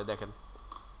হইতে পারে। দেখেন,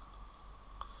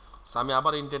 সো আমি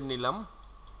আবার ইন্টেন্ট নিলাম,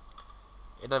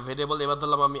 এটা ভেরিয়েবল এবার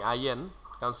ধরলাম আমি আইএন,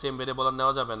 কারণ সেম ভেরিয়েবল আর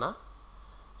নেওয়া যাবে না।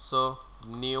 সো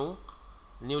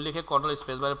নিউ লিখে কন্ট্রোল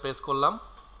স্পেস বারে প্রেস করলাম,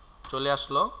 চলে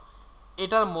আসলো।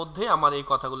 এটার মধ্যে আমার এই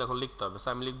কথাগুলো এখন লিখতে হবে। সো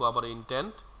আমি লিখবো আবার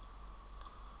ইন্টেন্ট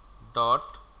ডট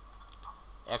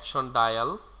অ্যাকশন ডায়াল,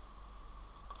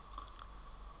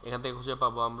 এখান থেকে খুঁজে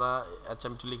পাবো আমরা। আচ্ছা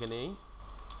আমি একটু লিখে নেই,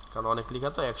 কারণ অনেক লিখা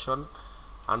তো। অ্যাকশন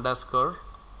আন্ডারস্কোর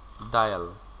ডায়াল,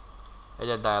 এই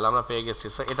যে ডায়াল আমরা পেয়ে গেছি।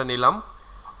 সো এটা নিলাম,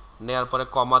 নেওয়ার পরে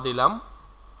কমা দিলাম,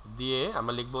 দিয়ে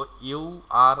আমরা লিখবো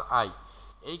URI।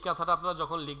 এই কথাটা আপনারা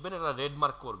যখন লিখবেন এটা রেড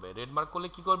মার্ক করবে। রেড মার্ক করলে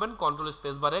কি করবেন, কন্ট্রোল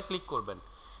স্পেস বারে ক্লিক করবেন।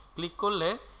 ক্লিক করলে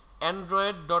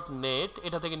android.net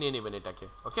এটা থেকে নিয়ে নেবেন এটাকে।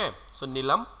 ওকে, সো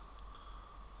নিলাম,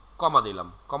 কমা দিলাম।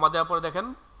 কমা দেওয়ার পরে দেখেন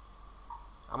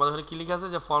আমাদের এখানে কি লেখা আছে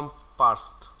যে ফর্ম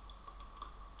পার্সড,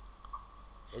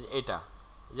 এটা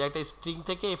যে একটা স্ট্রিং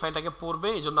থেকে এই ফাইলটাকে পড়বে,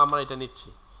 এই জন্য আমরা এটা নিচ্ছি।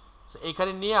 সো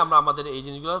এখানে নিয়ে আমরা আমাদের এই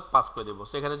জিনিসগুলো পাস করে দেবো।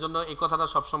 সো এখানের জন্য এই কথাটা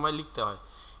সবসময় লিখতে হয়,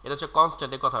 এটা হচ্ছে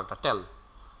কনস্ট্যান্ট এই কথাটা টেল।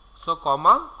 সো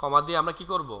কমা দিয়ে আমরা কি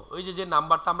করব, ওই যে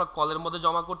নাম্বারটা আমরা কলের মধ্যে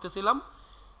জমা করতেছিলাম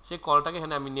সেই কলটাকে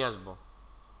এখানে আমি নিয়ে আসবো।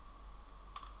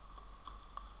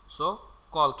 সো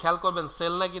কল, খেয়াল করবেন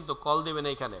সেল না কিন্তু, কল দিবেন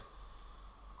এইখানে।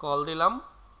 কল দিলাম,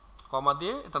 কমা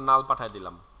দিয়ে এটা নাল পাঠায়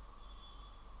দিলাম।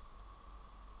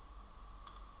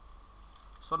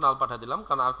 সো নাল পাঠিয়ে দিলাম,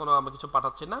 কারণ আর কোনো আমরা কিছু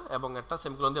পাঠাচ্ছি না, এবং একটা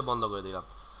সেমিকোলন দিয়ে বন্ধ করে দিলাম।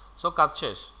 সো কাজ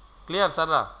শেষ। ক্লিয়ার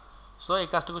স্যাররা? সো এই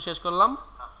কাজটুকু শেষ করলাম।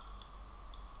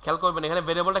 খেয়াল করবেন এখানে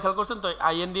ভেরিয়েবলটা খেয়াল করছেন তো,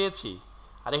 আইএন দিয়েছি,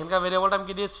 আর এখানকার ভেরিয়েবলটা আমি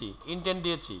কি দিয়েছি, ইন্টেন্ট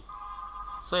দিয়েছি।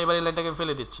 সো এবার এই লাইনটাকে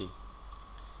ফেলে দিচ্ছি।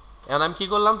 এখন আমি কী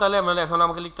করলাম, তাহলে এখন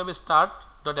আমাকে লিখতে হবে স্টার্ট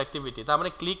ডট অ্যাক্টিভিটি। তার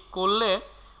মানে ক্লিক করলে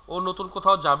ও নতুন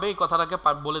কোথাও যাবে, এই কথাটাকে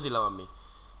বলে দিলাম আমি।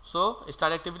 সো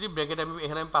স্টার্ট অ্যাক্টিভিটি ব্র্যাকেট আমি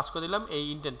এখানে পাস করে দিলাম এই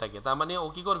ইন্টেন্টটাকে। তার মানে ও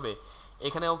কী করবে,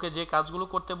 এখানে ওকে যে কাজগুলো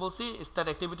করতে বলছি স্টার্ট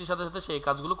অ্যাক্টিভিটির সাথে সাথে সেই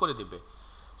কাজগুলো করে দিবে।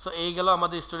 সো এই গেল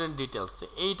আমাদের স্টুডেন্ট ডিটেলস।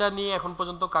 এইটা নিয়ে এখন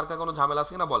পর্যন্ত কার কার কোনো ঝামেলা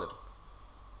আছে কিনা বলেন?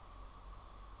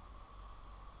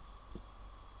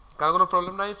 কার কোনো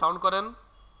প্রবলেম নাই? সাউন্ড করেন।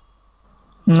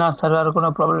 না স্যার, আর কোনো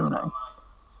প্রবলেম নাই।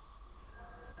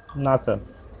 না স্যার।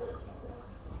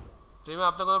 প্রেমে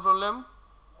আপনার কোনো প্রবলেম?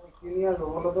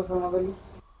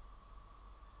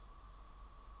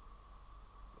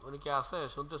 উনি কি আছে,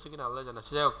 শুনতেছে কিনা আল্লাহ জানে।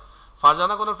 যাই হোক,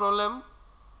 ফারজানা কোনো প্রবলেম?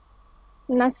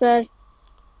 না স্যার।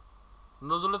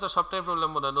 নজরুলের তো সবটাই প্রবলেম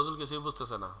মনে হয়, নজরুল কিছুই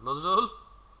বুঝতেছে না। নজরুল,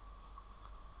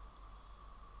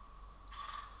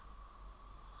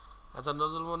 আচ্ছা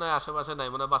নজরুল মনে হয় আশেপাশে নাই,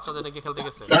 মনে হয় বাচ্চাদের নাকি খেলতে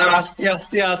গেছে। স্যার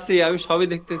আছি, আমি সবই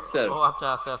দেখতেছি স্যার। ও আচ্ছা,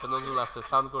 আছে নজরুল আছে,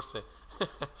 সাউন্ড করছে।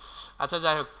 আচ্ছা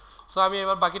যাই হোক, সো আমি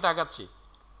এবার বাকিটা আগাচ্ছি।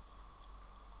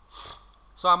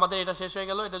 সো আমাদের এটা শেষ হয়ে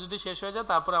গেল। এটা যদি শেষ হয়ে যায়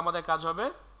তারপরে আমাদের কাজ হবে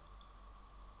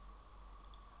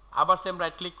আবার সেম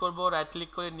রাইট ক্লিক করব, রাইট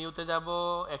ক্লিক করে নিউতে যাব,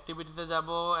 অ্যাক্টিভিটিতে যাব,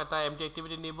 একটা এমটি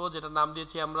অ্যাক্টিভিটি নিব যেটার নাম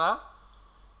দিয়েছি আমরা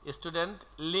স্টুডেন্ট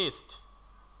লিস্ট,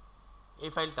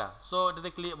 এই ফাইলটা। সো এটাতে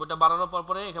ওটা বানানোর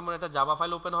পরে এখানে একটা জাভা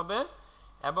ফাইল ওপেন হবে,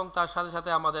 এবং তার সাথে সাথে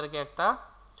আমাদেরকে একটা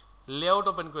লেআউট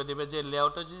ওপেন করে দেবে, যে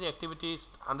লেআউট হচ্ছে যে activity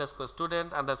underscore student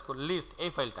underscore list,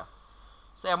 এই ফাইলটা।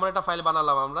 সো এমন একটা ফাইল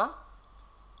বানালাম আমরা।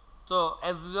 তো তো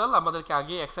অ্যাজ ইউজুয়াল আমাদেরকে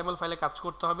আগে এক্সএমএল ফাইলে কাজ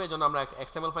করতে হবে, এজন্য আমরা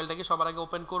এক্সএমএল ফাইলটাকে সবার আগে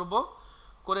ওপেন করব,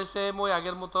 করে সেম ওই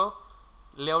আগের মতো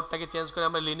লেআউটটাকে চেঞ্জ করে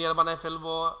আমরা লিনিয়ার বানায়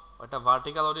ফেলবো, একটা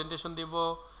ভার্টিক্যাল ওরিয়েন্টেশন দিব,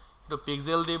 একটু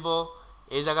পিক্সেল দিব,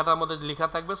 এই জায়গাটার মধ্যে লেখা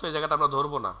থাকবে, সো এই জায়গাটা আমরা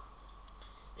ধরবো না।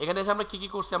 এখানে এসে আমরা কি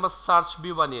করছি, আমরা সার্চ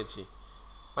ভিউ বানিয়েছি,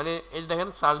 মানে এই দেখেন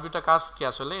সার্চ ভিউটা কাজ কি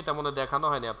আসলে, এটা মনে দেখানো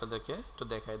হয়নি আপনাদেরকে, একটু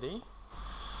দেখাই দিই।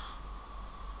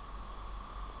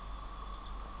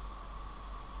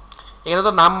 এখানে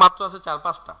তো নাম মাত্র আছে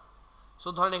 4-5টা, সো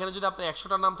ধরেন এখানে যদি আপনার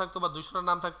 100টা নাম থাকতো বা 200টা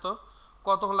নাম থাকতো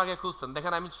কতক্ষণ লাগে খুঁজতেন।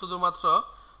 দেখেন আমি শুধুমাত্র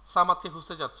সামাদকে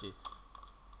খুঁজতে চাচ্ছি,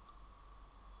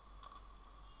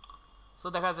 সো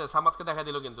দেখা যাচ্ছে সামাদকে দেখা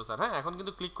দিল কিন্তু স্যার। হ্যাঁ, এখন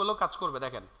কিন্তু ক্লিক করলেও কাজ করবে,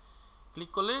 দেখেন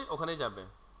ক্লিক করলে ওখানেই যাবে,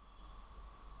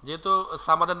 যেহেতু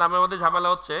সামাদের নামের মধ্যে ঝামেলা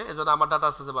হচ্ছে এজন্য আমার ডাটা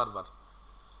আসছে বারবার।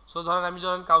 সো ধরেন আমি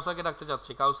যখন কাউসারকে ডাকতে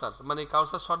চাচ্ছি, কাউসার মানে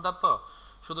কাউসার সর্দার, তো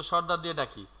শুধু সর্দার দিয়ে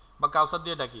ডাকি বা কাউসার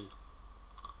দিয়ে ডাকি,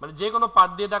 মানে যে কোনো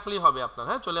পার্ট দিয়ে ডাকলেই হবে আপনার,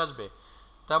 হ্যাঁ চলে আসবে।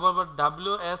 তারপর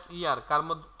WSER, কার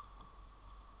মধ্যে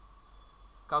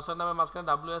কাউসার নামে মাঝখানে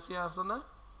WSER আছে না,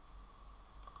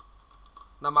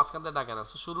 না মাঝখান থেকে ডাকে না,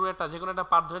 শুরুর একটা যে কোনো একটা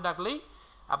পার্ট ধরে ডাকলেই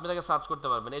আপনি তাকে সার্চ করতে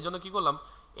পারবেন। এই জন্য কি করলাম,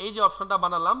 এই যে অপশনটা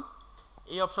বানালাম,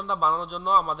 এই অপশনটা বানানোর জন্য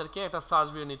আমাদেরকে একটা সার্চ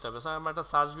ভিউ নিতে হবে। আমরা একটা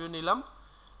সার্চ ভিউ নিলাম,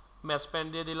 ম্যাচ প্যান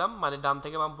দিয়ে দিলাম, মানে ডান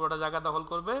থেকে বাম পুরোটা জায়গা দখল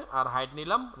করবে, আর হাইট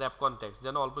নিলাম র্যাপ কনটেক্সট,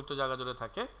 যেন অল্প একটু জায়গা জুড়ে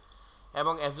থাকে,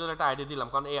 এবং এসডিওর একটা আইডি দিলাম,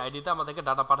 কারণ এই আইডিতে আমাদেরকে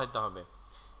ডাটা পাঠাতে হবে,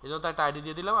 এই জন্য একটা আইডি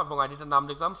দিয়ে দিলাম, এবং আইডিটার নাম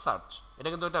লিখলাম সার্চ। এটা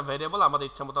কিন্তু একটা ভেরিয়েবল আমাদের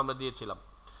ইচ্ছা মতো আমরা দিয়েছিলাম।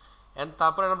 অ্যান্ড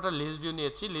তারপরে আমরা একটা লিস্ট ভিউ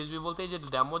নিয়েছি, লিস্ট ভিউ বলতে এই যে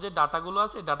ডেমো যে ডাটাগুলো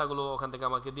আছে এই ডাটাগুলো ওখান থেকে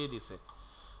আমাকে দিয়ে দিছে,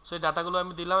 সো এই ডাটাগুলো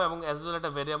আমি দিলাম, এবং এসডিওর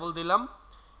একটা ভেরিয়েবল দিলাম,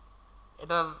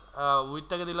 এটার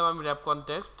উইথটাকে দিলাম আমি র্যাপ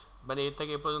কনটেক্সট, মানে এর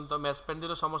থেকে এ পর্যন্ত ম্যাচ প্যান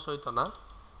দিলেও সমস্যা হইতো না,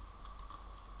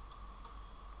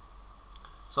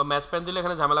 সো ম্যাচ প্যান দিলে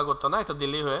এখানে ঝামেলা করতো না, এটা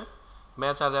দিলেই হয়ে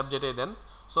ম্যাচ আর র্যাপ যেটাই দেন।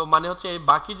 সো মানে হচ্ছে এই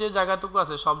বাকি যে জায়গাটুকু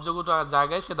আছে সব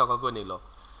জায়গায় সে দখল করে নিল,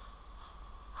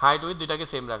 হাইট উইথ দুইটাকে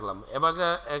সেম রাখলাম। এবার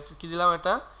কি দিলাম,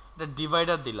 এটা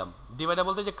ডিভাইডার দিলাম। ডিভাইডার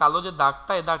বলতে যে কালো যে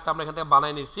দাগটা, এই দাগটা আমরা এখান থেকে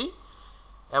বানাই নিছি,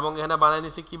 এবং এখানে বানাই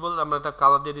নিছি কি বল, আমরা একটা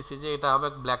কালার দিয়ে দিছি যে এটা হবে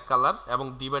ব্ল্যাক কালার, এবং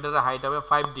ডিভাইডারের হাইট হবে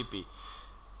 5 dp।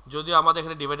 যদিও আমাদের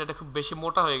এখানে ডিভাইডারটা খুব বেশি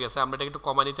মোটা হয়ে গেছে, আমরা এটাকে একটু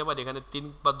কমাই নিতে পারি, এখানে 3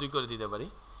 বা 2 করে দিতে পারি,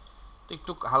 তো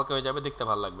একটু হালকা হয়ে যাবে, দেখতে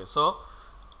ভালো লাগবে। সো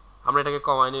আমরা এটাকে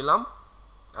কমাই নিলাম।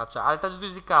 আচ্ছা, আরেকটা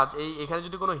যদি কাজ, এখানে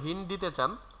যদি কোনো হিন্ট দিতে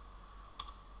চান,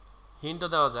 হিন্টও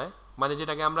দেওয়া যায়, মানে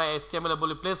যেটাকে আমরা HTML এ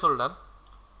বলি place holder.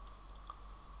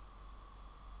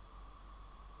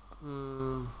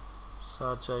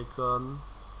 Search icon,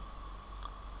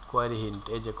 query hint,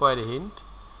 এই যে কোয়ারি হিন্ট,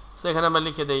 সো এখানে আমরা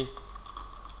লিখে দেই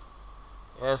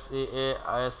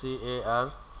SEAR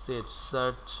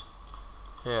সার্চ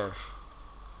হেয়ার।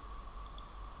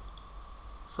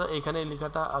 সো এখানে এই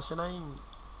লেখাটা আসে নাই,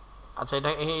 আচ্ছা এটা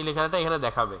এই লেখাটা এখানে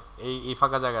দেখাবে এই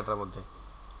ফাঁকা জায়গাটার মধ্যে,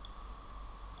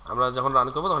 আমরা যখন রান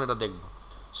করবো তখন এটা দেখবো।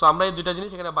 সো আমরা এই দুইটা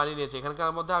জিনিস এখানে বানিয়ে নিয়েছি,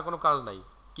 এখানকার মধ্যে আর কোনো কাজ নাই।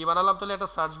 কি বানালাম তাহলে, একটা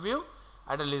সার্চ ভিউ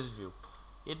আর একটা লিস্ট ভিউ।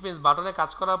 ইট মিনস বাটনে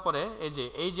কাজ করার পরে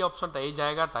এই যে অপশনটা, এই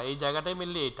জায়গাটাই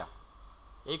মেনলি এইটা,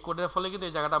 এই কোডের ফলে কিন্তু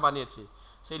এই জায়গাটা বানিয়েছি।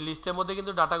 সেই লিস্টের মধ্যে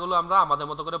কিন্তু ডাটাগুলো আমরা আমাদের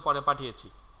মতো করে পরে পাঠিয়েছি।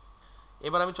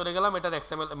 এবার আমি চলে গেলাম এটার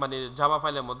XML মানে জাভা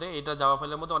ফাইলের মধ্যে, এটা জাভা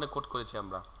ফাইলের মধ্যে অনেক কোড করেছি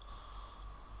আমরা।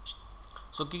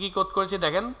 সো কি কোড করেছি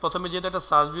দেখেন, প্রথমে যেহেতু একটা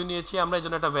সার্চ ভিউ নিয়েছি আমরা, এই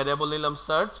জন্য একটা ভ্যারিয়েবল নিলাম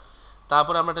সার্চ,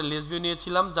 তারপরে আমরা একটা লিস্ট ভিউ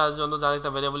নিয়েছিলাম যার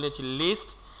একটা ভ্যারিয়েবল নিয়েছি লিস্ট,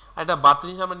 আর একটা বাড়তি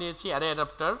জিনিস আমরা নিয়েছি অ্যারে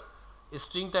অ্যাডাপ্টার,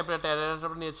 স্ট্রিং টাইপের একটা অ্যারে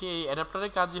অ্যাডাপ্টার নিয়েছি। এই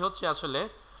অ্যাডাপ্টারের কাজই হচ্ছে আসলে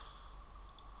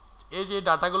এই যে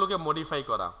ডাটাগুলোকে মডিফাই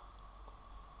করা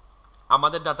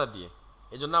আমাদের ডাটা দিয়ে,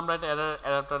 এই জন্য আমরা একটা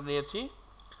অ্যাডাপ্টার নিয়েছি।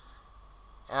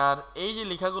 আর এই যে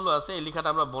লেখাগুলো আছে এই লেখাটা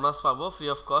আমরা বোনাস পাবো ফ্রি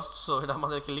অফ কস্ট, সো এটা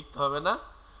আমাদেরকে লিখতে হবে না।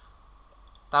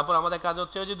 তারপর আমাদের কাজ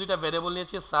হচ্ছে ওই যে দুইটা ভ্যারিয়েবল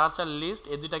নিয়েছি সার্চ আর লিস্ট,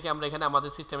 এই দুইটাকে আমরা এখানে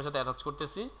আমাদের সিস্টেমের সাথে অ্যাটাচ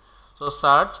করতেছি। So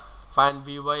search find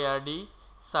view by RD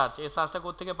search, এই সার্চটা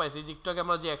কোত্থেকে পাইছি, যে একটু আগে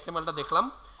আমরা যে XML-টা দেখলাম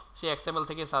সেই XML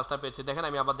থেকে সার্চটা পেয়েছি। দেখেন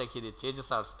আমি আবার দেখিয়ে দিচ্ছি, এই যে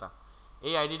সার্চটা,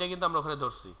 এই আইডিটা কিন্তু আমরা ওখানে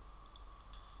ধরছি,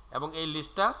 এবং এই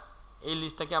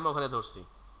লিস্টটাকে আমরা ওখানে ধরছি,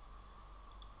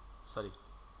 সরি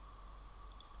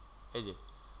এই যে,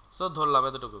 সো ধরলাম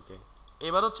এতটুকুকে।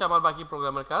 এবার হচ্ছে আমার বাকি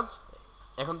প্রোগ্রামের কাজ,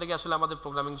 এখন থেকে আসলে আমাদের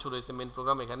প্রোগ্রামিং শুরু হয়েছে, মেন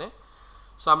প্রোগ্রাম এখানে।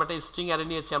 সো আমরা একটা স্ট্রিং অ্যারে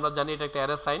নিয়েছি, আমরা জানি এটা একটা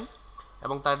অ্যারে সাইন,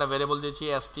 এবং তার একটা ভ্যারিয়েবল দিয়েছি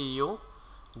STU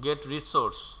gate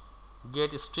resource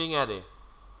gate string array.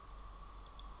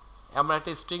 আমরা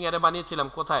একটা স্ট্রিং অ্যারে বানিয়েছিলাম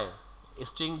কোথায়,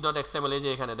 string.xml, এই যে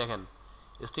এখানে দেখেন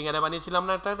স্ট্রিং অ্যারে বানিয়েছিলাম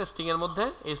না একটা স্ট্রিং এর মধ্যে।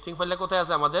 এই স্ট্রিং ফাইলটা কোথায়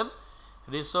আছে আমাদের,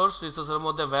 রিসোর্সের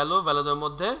মধ্যে ভ্যালুদের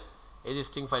মধ্যে এই যে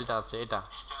স্ট্রিং ফাইলটা আছে এটা,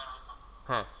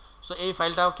 হ্যাঁ। সো এই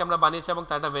ফাইলটাকে আমরা বানিয়েছি এবং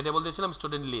তার একটা ভ্যারিয়েবল দিয়েছিলাম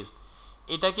স্টুডেন্ট লিস্ট।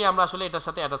 এটাকে আমরা আসলে এটার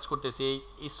সাথে অ্যাটাচ করতেছি,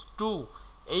 এই টু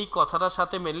এই কথাটার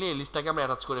সাথে মেনলি এই লিস্টটাকে আমরা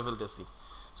অ্যাটাচ করে ফেলতেছি।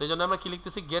 তো এই জন্য আমরা কি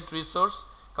লিখতেছি গেট রিসোর্স,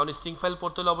 কারণ স্ট্রিং ফাইল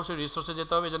পড়তে হলে অবশ্যই রিসোর্সে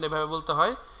যেতে হবে, এই জন্য এভাবে বলতে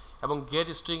হয়। এবং গেট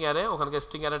স্ট্রিং অ্যারে, ওখানকার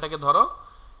স্ট্রিং অ্যারেটাকে ধরো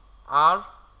আর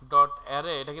ডট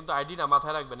অ্যারে, এটা কিন্তু আইডি না,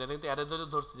 মাথায় রাখবেন, এটা কিন্তু অ্যারে ধরে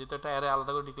ধরছি যেহেতু এটা অ্যারে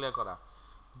আলাদা করে ডিক্লেয়ার করা।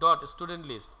 ডট স্টুডেন্ট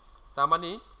লিস্ট, তার মানে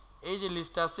এই যে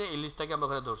লিস্টটা আছে এই লিস্টটাকে আমরা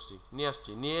ওখানে ধরছি, নিয়ে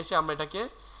আসছি, নিয়ে এসে আমরা এটাকে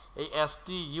এই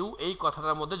STU এই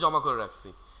কথাটার মধ্যে জমা করে রাখছি।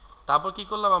 তারপর কি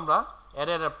করলাম আমরা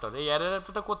অ্যারে অ্যাডাপ্টার, এই অ্যারে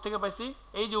অ্যাডাপ্টারটা কোত্থেকে পাইছি,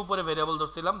 এই যে উপরে ভেরিয়েবল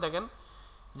ধরছিলাম, দেখেন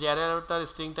যে অ্যারে অ্যাডাপ্টার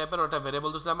স্ট্রিং টাইপের, ওটা ভেরিয়েবল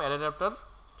ধরছিলাম অ্যারে অ্যাডাপ্টার।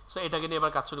 সো এটাকে নিয়ে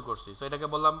এবার কাজ শুরু করছি। সো এটাকে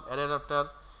বললাম array adapter,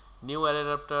 new array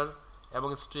adapter এবং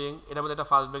স্ট্রিং, এটার মধ্যে একটা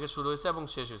ফার্স্ট ব্র্যাকেট শুরু হয়েছে এবং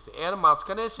শেষ হয়েছে। এর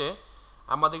মাঝখানে এসে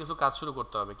আমাদের কিছু কাজ শুরু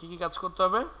করতে হবে। কি কি কাজ করতে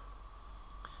হবে?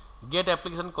 গেট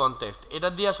অ্যাপ্লিকেশন কনটেক্সট, এটা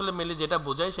দিয়ে আসলে মেনলি যেটা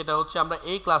বোঝাই সেটা হচ্ছে আমরা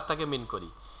এই ক্লাসটাকে মিন করি,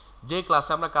 যে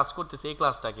ক্লাসে আমরা কাজ করতেছি এই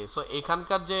ক্লাসটাকে। সো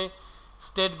এখানকার যে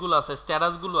স্টেটগুলো আছে,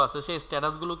 স্ট্যাটাসগুলো আছে, সেই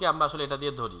স্ট্যাটাসগুলোকে আমরা আসলে এটা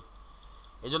দিয়ে ধরি,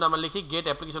 এই জন্য আমরা লিখি গেট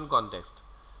অ্যাপ্লিকেশন কনটেক্সট।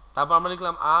 তারপর আমরা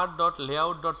লিখলাম R dot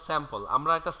layout dot sample,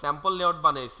 আমরা একটা স্যাম্পল লেআউট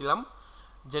বানিয়েছিলাম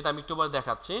যেটা আমি একটু পরে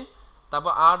দেখাচ্ছি।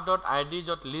 তারপর R dot ID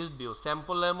dot list view,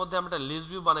 স্যাম্পলের মধ্যে আমরা একটা লিস্ট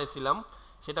ভিউ বানিয়েছিলাম,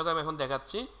 সেটাকে আমি এখন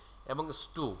দেখাচ্ছি। এবং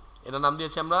স্টু, এটা নাম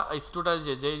দিয়েছি আমরা, এই স্টুটার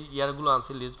যে ইয়ারগুলো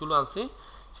আনছি, লিস্টগুলো আনছি,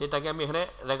 সেটাকে আমি এখানে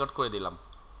রেকর্ড করে দিলাম।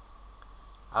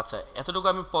 আচ্ছা, এতটুকু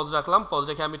আমি পজ রাখলাম, পজ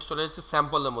রেখে আমি চলে যাচ্ছি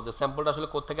স্যাম্পলের মধ্যে। স্যাম্পলটা আসলে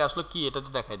কোত্থেকে আসলো কি এটা তো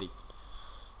দেখাই দিই।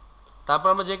 তারপর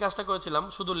আমরা যে কাজটা করেছিলাম,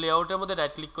 শুধু লেআউটের মধ্যে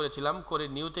রাইট ক্লিক করেছিলাম, করে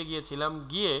নিউতে গিয়েছিলাম,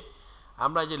 গিয়ে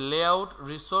আমরা যে লেআউট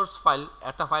রিসোর্স ফাইল,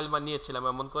 একটা ফাইল বানিয়েছিলাম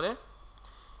এমন করে।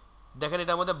 দেখেন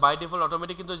এটার মধ্যে বাই ডিফল্ট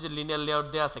অটোমেটিক কিন্তু যে লিনিয়ার লেআউট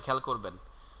দেওয়া আছে, খেয়াল করবেন।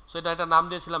 সো এটা একটা নাম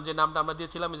দিয়েছিলাম, যে নামটা আমরা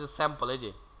দিয়েছিলাম এই যে স্যাম্পল, এই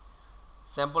যে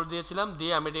স্যাম্পল দিয়েছিলাম,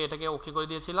 দিয়ে আমি এটাকে ওকে করে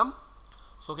দিয়েছিলাম।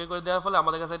 সো ওকে করে দেওয়ার ফলে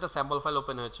আমাদের কাছে একটা স্যাম্পল ফাইল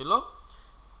ওপেন হয়েছিল,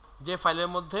 যে ফাইলের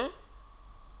মধ্যে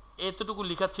এতটুকু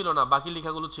লেখা ছিল না, বাকি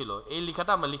লেখাগুলো ছিল, এই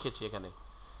লেখাটা আমরা লিখেছি এখানে।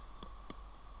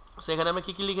 সেখানে আমরা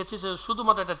কী কী লিখেছি,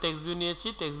 শুধুমাত্র একটা টেক্সট ভিউ নিয়েছি,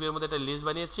 টেক্সট ভিউর মধ্যে একটা লিস্ট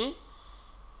বানিয়েছি,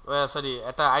 সরি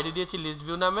একটা আইডি দিয়েছি লিস্ট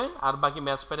ভিউ নামে, আর বাকি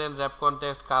match pattern, rap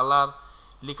context, colour,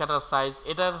 লেখাটার size,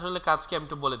 এটা আসলে কাজকে আমি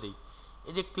একটু বলে দিই।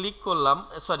 এই যে ক্লিক করলাম,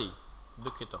 সরি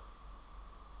দুঃখিত,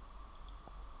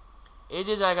 এই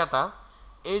যে জায়গাটা,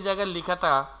 এই জায়গার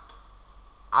লেখাটা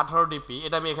 18 ডিপি,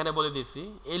 এটা আমি এখানে বলে দিছি।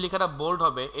 এই লেখাটা বোল্ড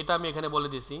হবে, এটা আমি এখানে বলে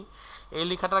দিছি। এই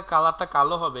লেখাটার কালারটা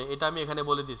কালো হবে, এটা আমি এখানে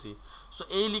বলে দিছি। সো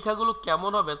এই লেখাগুলো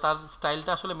কেমন হবে তার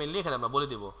স্টাইলটা আসলে মেনলি এখানে আমরা বলে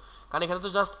দিব, কারণ এখানে তো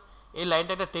জাস্ট এই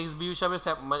লাইনটা একটা টেক্সট ভিউ হিসাবে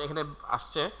এখানে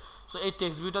আসছে। সো এই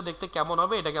টেক্সট ভিউটা দেখতে কেমন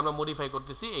হবে এটাকে আমরা মডিফাই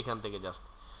করতেছি এখান থেকে জাস্ট।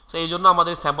 সো এই জন্য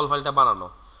আমাদের স্যাম্পল ফাইলটা বানানো।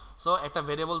 সো একটা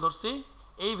ভেরিয়েবল ধরছি,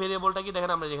 এই ভেরিয়েবলটা কি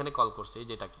দেখেন আমরা যেখানে কল করছি, এই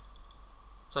যেটাকে,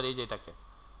 সরি এই যেটাকে।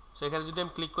 সো এখানে যদি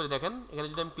আমি ক্লিক করি, দেখেন এখানে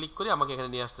যদি আমি ক্লিক করি আমাকে এখানে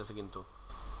নিয়ে আসতেছে কিন্তু।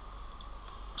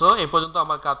 সো এই পর্যন্ত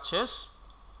আমার কাজ শেষ।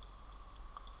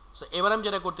 সো এবার আমি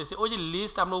যেটা করতেছি, ওই যে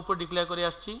লিস্ট আমরা উপরে ডিক্লেয়ার করে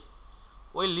আসছি,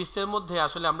 ওই লিস্টের মধ্যে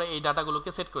আসলে আমরা এই ডাটাগুলোকে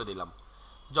সেট করে দিলাম।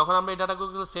 যখন আমরা এই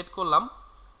ডাটাগুলোকে সেট করলাম,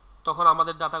 তখন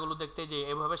আমাদের ডাটাগুলো দেখতে যে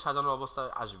এভাবে সাজানো অবস্থা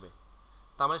আসবে।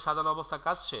 তার মানে সাজানো অবস্থা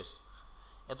কাজ শেষ,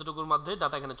 এতটুকুর মধ্যে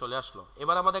ডাটা এখানে চলে আসলো।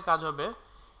 এবার আমাদের কাজ হবে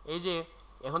এই যে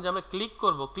এখন যে আমরা ক্লিক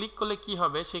করব, ক্লিক করলে কি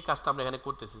হবে সেই কাজটা আমরা এখানে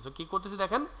করতেছি। সো কি করতেছি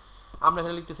দেখেন, আমরা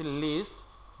এখানে লিখতেছি list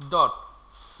dot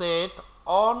set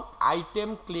on item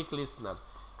click listener,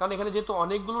 কারণ এখানে যেহেতু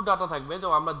অনেকগুলো ডাটা থাকবে, তো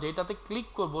আমরা যেটাতে ক্লিক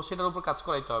করব সেটার উপর কাজ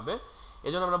করাইতে হবে,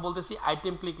 এই জন্য আমরা বলতেছি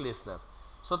আইটেম ক্লিক লিসনার।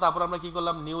 সো তারপর আমরা কি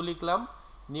করলাম, নিউ লিখলাম,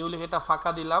 নিউ লিখে এটা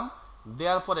ফাঁকা দিলাম,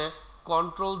 দেওয়ার পরে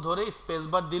কন্ট্রোল ধরে স্পেস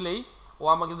বার দিলেই ও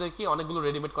আমাকে কি অনেকগুলো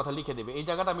রেডিমেড কথা লিখে দেবে। এই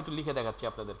জায়গাটা আমি একটু লিখে দেখাচ্ছি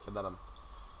আপনাদেরকে, দাঁড়ান,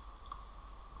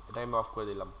 এটা আমি অফ করে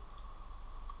দিলাম।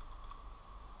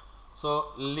 So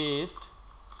list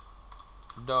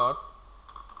dot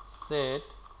set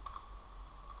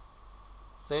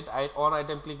set on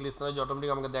item click লিস্নার, যে অটোমেটিক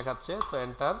আমাকে দেখাচ্ছে। সো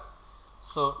এন্টার,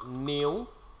 সো নিউ,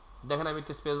 দেখেন আমি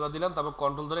একটা স্পেস বার দিলাম, তারপর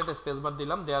কন্ট্রোল ধরে একটা স্পেস বার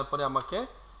দিলাম, দেওয়ার পরে আমাকে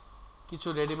কিছু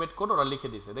রেডিমেড কোড ওরা লিখে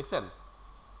দিছে, দেখছেন।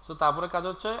 সো তারপরে কাজ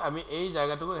হচ্ছে আমি এই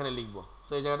জায়গাটুকু এখানে লিখবো।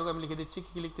 সো এই জায়গাটুকু আমি লিখে দিচ্ছি, কী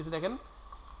কী লিখতেছি দেখেন।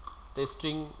 তো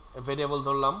স্ট্রিং ভেরিয়েবল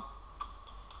ধরলাম,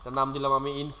 এটার নাম দিলাম আমি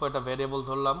ইনফো, একটা ভেরিয়েবল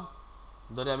ধরলাম,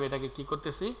 ধরে আমি এটাকে কি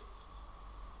করতেছি,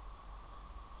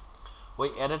 ওই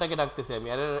অ্যারেটাকে ডাকতেছি আমি,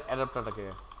 অ্যাডাপ্টারটাকে।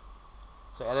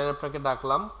 সো অ্যাডাপ্টারকে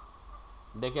ডাকলাম,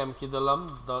 ডেকে আমি কি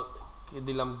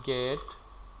দিলাম গেট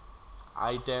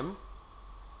আইটেম।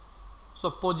 সো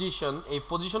পজিশন, এই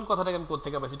পজিশন কথাটাকে আমি কোথা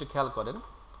থেকে পাচ্ছি একটু খেয়াল করেন।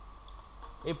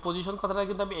 এই পজিশন কথাটা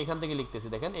কিন্তু আমি এখান থেকে লিখতেছি,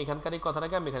 দেখেন এখানকার এই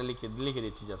কথাটাকে আমি এখানে লিখে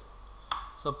দিচ্ছি জাস্ট।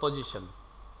 সো পজিশন,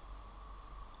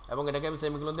 এবং এটাকে আমি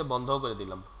সেমিকোলন দিয়ে বন্ধও করে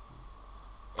দিলাম,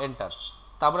 এন্টার।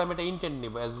 তারপরে আমি এটা ইন্টেন্ট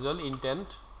নিব, অ্যাজ ইউজুয়াল ইন্টেন্ট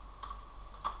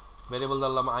ভেরিয়েবল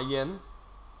ধরলাম আইএন,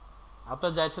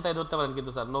 আপনার যা ইচ্ছা তাই ধরতে পারেন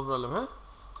কিন্তু স্যার, নো প্রবলেম। হ্যাঁ,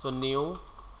 সো নিউ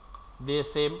দিয়ে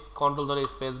সেম কন্ট্রোল ধরে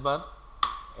স্পেস বার,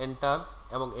 এন্টার,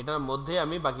 এবং এটার মধ্যে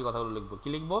আমি বাকি কথাগুলো লিখবো। কি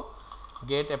লিখবো,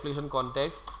 গেট অ্যাপ্লিকেশন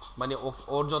কনটেক্সট মানে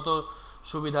ওর যত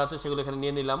সুবিধা আছে সেগুলো এখানে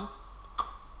নিয়ে নিলাম।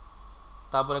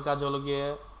 তারপরে কাজ হলো গিয়ে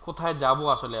কোথায় যাব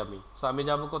আসলে আমি। সো আমি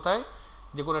যাব কোথায়,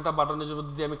 যে কোনো একটা বাটনে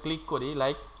যদি আমি ক্লিক করি,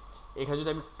 লাইক এখানে যদি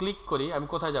আমি ক্লিক করি আমি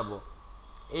কোথায় যাব,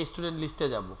 এই স্টুডেন্ট লিস্টে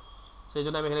যাব। সেই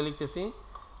জন্য আমি এখানে লিখতেছি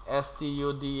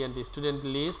STUDENT স্টুডেন্ট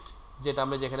লিস্ট, যেটা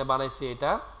আমরা যেখানে বানাইছি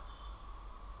এটা।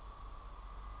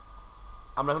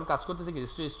 আমরা এখন কাজ করতেছি কি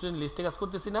স্টুডেন্ট লিস্টে কাজ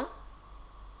করতেছি না,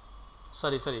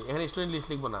 সরি এখানে স্টুডেন্ট লিস্ট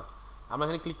লিখবো না, আমরা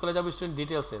এখানে ক্লিক করে যাবো স্টুডেন্ট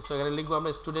ডিটেলসে। সো এখানে লিখবো আমরা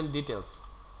স্টুডেন্ট ডিটেলস,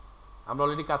 আমরা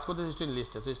অলরেডি কাজ করতেছি স্টুডেন্ট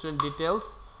লিস্টে। So student details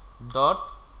dot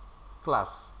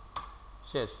class,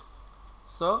 শেষ।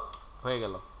 সো হয়ে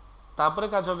গেল। তারপরে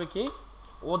কাজ হবে কি,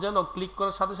 ও যেন ক্লিক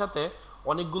করার সাথে সাথে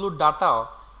অনেকগুলো ডাটাও,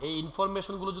 এই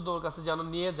ইনফরমেশনগুলো যদি ওর কাছে যেন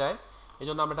নিয়ে যায়, এই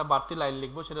জন্য আমরা একটা বাড়তি লাইন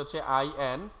লিখবো, সেটা হচ্ছে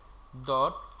IN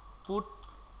ডট পুট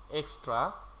এক্সট্রা।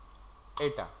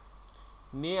 এটা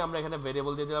নিয়ে আমরা এখানে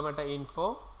ভেরিয়েবল দিয়ে দিলাম একটা ইনফো,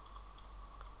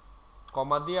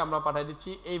 কমা দিয়ে আমরা পাঠিয়ে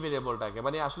দিচ্ছি এই ভেরিয়েবলটাকে,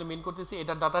 মানে আসলে মিন করতেছি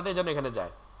এটার ডাটাটাই যেন এখানে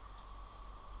যায়।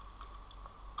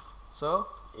 সো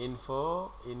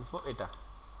ইনফো এটা।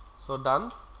 সো ডান,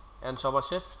 অ্যান্ড সবার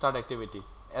শেষ স্টার্ট অ্যাক্টিভিটি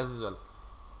অ্যাজ ইউজুয়াল,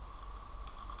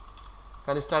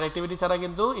 কারণ স্টার্ট অ্যাক্টিভিটি ছাড়া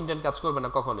কিন্তু ইন্টেন্ট কাজ করবে না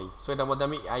কখনোই। সো এটার মধ্যে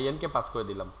আমি IN কে পাস করে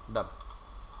দিলাম, ডান।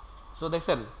 সো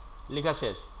দেখছেন লেখা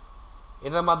শেষ।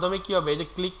 এটার মাধ্যমে কি হবে, এই যে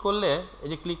ক্লিক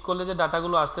করলে যে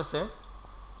ডাটাগুলো আসতেছে,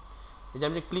 এই যে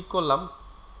আমি যে ক্লিক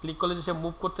করলে যে সে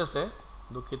মুভ করতেছে,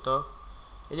 দুঃখিত,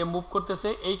 এই যে মুভ করতেছে,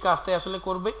 এই কাজটাই আসলে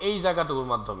করবে এই জায়গাটুকুর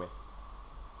মাধ্যমে।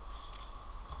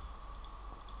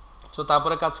 সো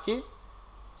তারপরে কাজ কি,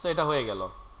 সো এটা হয়ে গেল,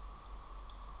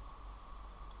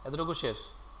 এতটুকু শেষ।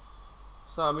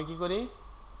 সো আমি কি করি,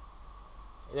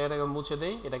 এই জায়গাটাকে মুছে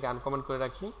দেই, এটাকে আনকমেন্ট করে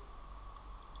রাখি।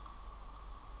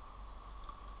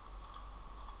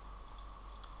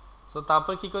 সো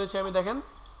তারপর কি করেছি আমি দেখেন,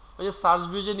 ওই যে সার্চ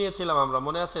ভিউ যে নিয়েছিলাম আমরা,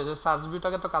 মনে আছে যে সার্চ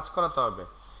ভিউটাকে তো কাজ করাতে হবে,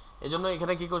 এই জন্য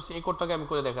এখানে কি করছি, এই কোডটাকে আমি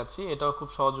করে দেখাচ্ছি, এটাও খুব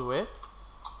সহজ ওয়ে।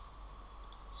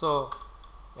 সো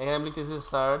এখানে আমি লিখতেছি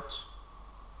সার্চ,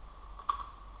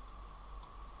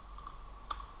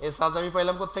 এই সার্চ আমি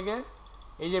পাইলাম কোত্থেকে,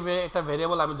 এই যে একটা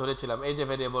ভেরিয়েবল আমি ধরেছিলাম, এই যে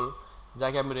ভেরিয়েবল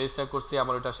যাকে আমি রেজিস্টার করছি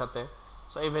আমার ওইটার সাথে।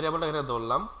 সো এই ভেরিয়েবলটা এখানে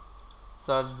ধরলাম,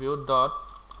 সার্চ ভিউ ডট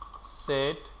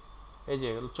সেট, এই যে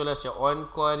চলে আসছে ওয়ান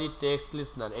কোয়ারি টেক্সট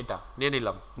লিসনার, এটা নিয়ে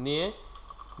নিলাম, নিয়ে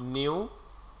নিউ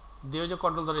দিয়ে যে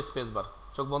কন্ট্রোল ধরে স্পেস বার,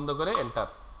 চোখ বন্ধ করে এন্টার।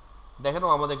 দেখেন ও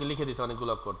আমাদেরকে লিখে দিচ্ছে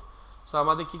অনেকগুলো কোড। সো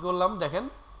আমাদের কি করলাম দেখেন,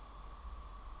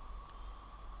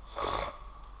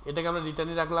 এটাকে আমরা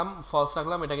রিটার্নই রাখলাম, ফলস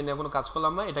রাখলাম, এটাকে নিয়ে কোনো কাজ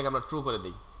করলাম না, এটাকে আমরা ট্রু করে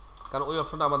দিই, কারণ ওই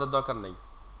অপশনটা আমাদের দরকার নেই।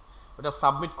 ওটা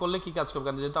সাবমিট করলে কি কাজ করবে,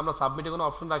 কারণ যেহেতু আমরা সাবমিটে কোনো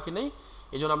অপশন রাখি নেই,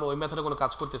 এই জন্য আমরা ওই মেথডে কোনো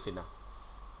কাজ করতেছি না।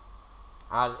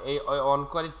 আর এই অন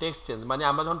কোয়ারি টেক্সট চেঞ্জ মানে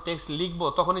আমরা যখন টেক্সট লিখবো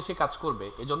তখনই সে কাজ করবে,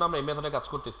 এই জন্য আমরা এই মেথডে কাজ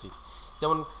করতেছি।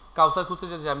 যেমন কাউসার খুঁজতে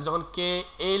চাইছি, আমি যখন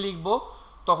KA লিখবো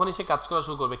তখনই সে কাজ করা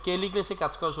শুরু করবে, কে লিখলে সে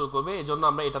কাজ করা শুরু করবে, এই জন্য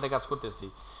আমরা এটাতে কাজ করতেছি।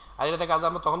 আর এটাতে কাজ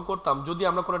আমরা তখন করতাম যদি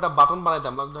আমরা কোনো একটা বাটন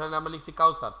বানাইতাম, ধরেন আমরা লিখছি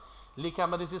কাউসার, লিখে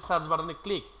আমরা দিচ্ছি সার্চ বাটনে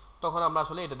ক্লিক, তখন আমরা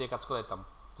আসলে এটা দিয়ে কাজ করাইতাম।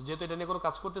 তো যেহেতু এটা নিয়ে কোনো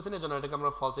কাজ করতেছি না, এই জন্য এটাকে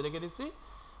আমরা ফলসে রেখে দিচ্ছি,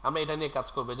 আমরা এটা নিয়ে কাজ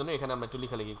করবো, এই জন্য এখানে আমরা একটু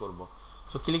লেখালেখি করবো।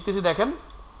 সো কি লিখতেছি দেখেন,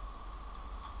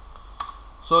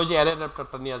 সো ওই যে অ্যারে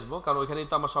অ্যাডাপ্টারটা নিয়ে আসবো, কারণ ওইখানেই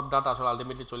তো আমার সব ডাটা আসলে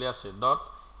আলটিমেটলি চলে আসছে। ডট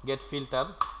গেট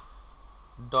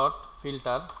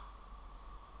ফিল্টার,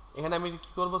 এখানে আমি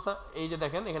কি করবো স্যার, এই যে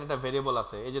দেখেন এখানে একটা ভেরিয়েবল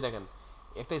আছে, এই যে দেখেন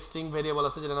একটা স্ট্রিং ভেরিয়েবল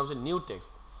আছে যেটার নাম হচ্ছে নিউ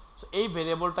টেক্সট। সো এই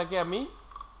ভেরিয়েবলটাকে আমি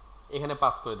এখানে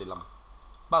পাস করে দিলাম,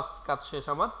 বাস কাজ শেষ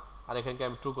আমার। আর এখানকে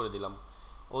আমি ট্রু করে দিলাম,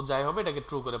 ও যাই হবে এটাকে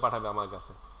ট্রু করে পাঠাবে আমার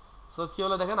কাছে। সো কি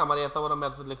হলো দেখেন, আমার এত বড়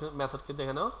মেথড কিন্তু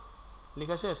এখানেও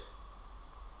লেখা শেষ।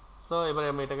 সো এবারে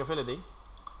আমি এটাকে ফেলে দিই,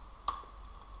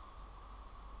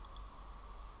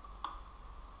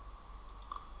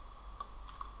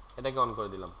 এটাকে অন করে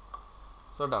দিলাম।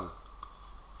 সো ডান।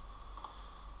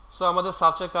 সো আমাদের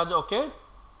সার্চের কাজ ওকে,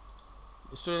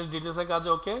 স্টুডেন্ট ডিটেলসের কাজ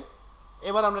ওকে।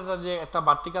 এবার আমরা এটা যে একটা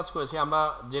বাড়তি কাজ করেছি, আমরা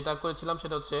যেটা করেছিলাম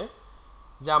সেটা হচ্ছে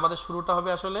যে আমাদের শুরুটা হবে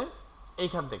আসলে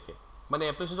এইখান থেকে, মানে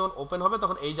অ্যাপ্লিকেশন যখন ওপেন হবে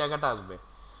তখন এই জায়গাটা আসবে।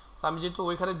 তো আমি যেহেতু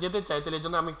ওইখানে যেতে চাই, তাহলে এই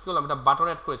জন্য আমি কী করলাম, একটা বাটন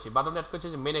অ্যাড করেছি।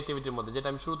 যে মেন অ্যাক্টিভিটির মধ্যে, যেটা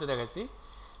আমি শুরুতে দেখাইছি,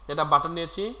 যেটা বাটন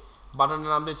নিয়েছি, বাটনের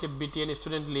নাম দিয়েছি BTN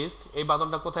স্টুডেন্ট লিস্ট। এই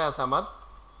বাটনটা কোথায় আছে আমার,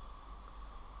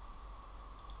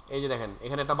 এই যে দেখেন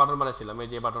এখানে একটা বাটন বানাইছিলাম, এই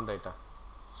যে বাটনটা এটা।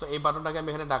 সো এই বাটনটাকে আমি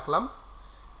এখানে ডাকলাম,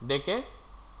 ডেকে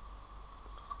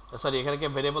এখানে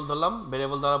ভেরিয়েবল ধরলাম,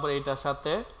 ভেরিয়েবল ধরার পরে এইটার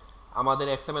সাথে আমাদের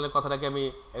XML এর কথাটাকে আমি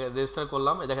রেজিস্টার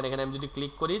করলাম। দেখেন এখানে আমি যদি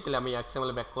ক্লিক করি তাহলে আমি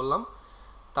XML ব্যাক করলাম,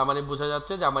 তার মানে বোঝা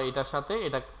যাচ্ছে যে আমার এটার সাথে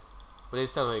এটা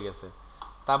রেজিস্টার হয়ে গেছে।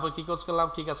 তারপর কি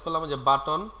কাজ করলাম যে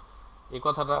বাটন এই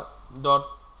কথাটা dot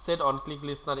set on click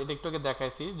listener, এটা একটু আগে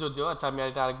দেখাইছি যদিও। আচ্ছা আমি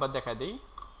এটা আরেকবার দেখাই দিই,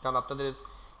 কারণ আপনাদের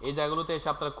এই জায়গাগুলোতে এসে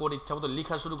আপনারা কোড ইচ্ছা মতো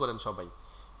লেখা শুরু করেন সবাই,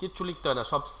 কিচ্ছু লিখতে হয় না,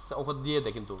 সব ওখানে দিয়ে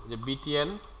দেয় কিন্তু যে BTN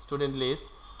student list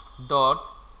dot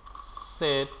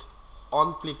set on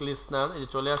click listener, এই যে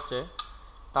চলে আসছে।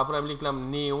 তারপরে আমি লিখলাম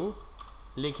নিউ,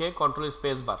 লিখে কন্ট্রোল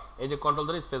স্পেস বার, এই যে কন্ট্রোল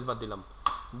ধরে স্পেস বার দিলাম,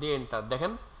 দিয়ে এন্টার।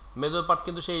 দেখেন মেজর পার্ট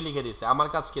কিন্তু সেই লিখে দিয়েছে। আমার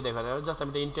কাজ কি দেখেন, জাস্ট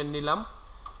আমি এটা ইন্টেন্ট নিলাম,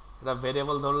 এটা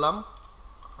ভেরিয়েবল ধরলাম,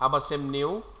 আবার সেম নিউ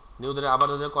ধরে আবার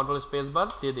ধরে কন্ট্রোল স্পেস বার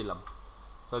দিয়ে দিলাম।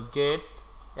 তো গেট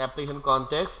অ্যাপ্লিকেশন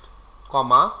কনটেক্সট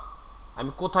কমা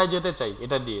আমি কোথায় যেতে চাই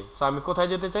এটা দিয়ে। সো আমি কোথায়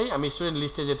যেতে চাই, আমি স্টুডেন্ট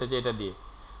লিস্টে যেতে চাই এটা দিয়ে।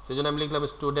 সেই জন্য আমি লিখলাম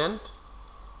student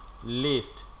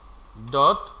list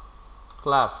dot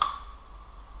class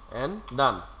and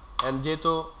done. And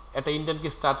যেহেতু একটা ইন্টেন্টকে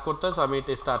স্টার্ট করতে হয়, আমি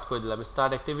এটা স্টার্ট করে দিলাম,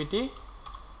 স্টার্ট অ্যাক্টিভিটি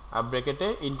আর ব্র্যাকেটে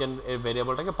ইন্টেন্ট এর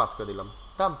ভেরিয়েবলটাকে পাস করে দিলাম।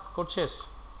 ডান, কোড শেষ।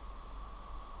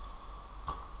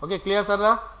 ওকে, ক্লিয়ার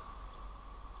স্যাররা?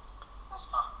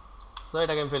 সো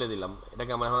এটাকে আমি ফেলে দিলাম,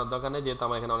 এটাকে আমার এখন দরকার নেই, যেহেতু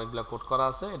আমার এখানে অনেকগুলো কোড করা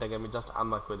আছে, এটাকে আমি জাস্ট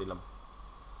আনমার্ক করে দিলাম।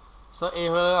 সো এই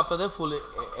হলো আপনাদের ফুল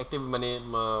অ্যাক্টিভ মানে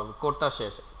কোডটা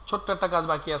শেষ। ছোট্ট একটা কাজ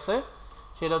বাকি আছে,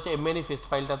 সেটা হচ্ছে এই ম্যানিফেস্ট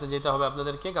ফাইলটাতে যেতে হবে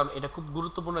আপনাদেরকে, কারণ এটা খুব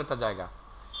গুরুত্বপূর্ণ একটা জায়গা।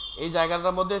 এই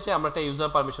জায়গাটার মধ্যে এসে আমরা একটা ইউজার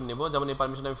পারমিশন নেব, যেমন এই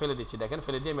পারমিশন আমি ফেলে দিচ্ছি, দেখেন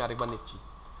ফেলে দিয়ে আমি আরেকবার নিচ্ছি।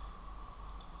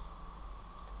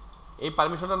 এই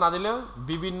পারমিশনটা না দিলে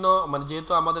বিভিন্ন মানে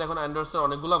যেহেতু আমাদের এখন অ্যান্ড্রয়েডের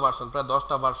অনেকগুলো ভার্সন, প্রায়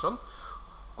 10টা ভার্সন,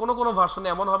 কোনো ভার্সনে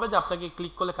এমন হবে যে আপনাকে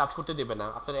ক্লিক করলে কাজ করতে দেবে না,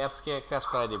 আপনার অ্যাপসকে ক্র্যাশ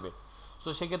করাই দেবে। সো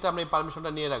সেক্ষেত্রে আমরা এই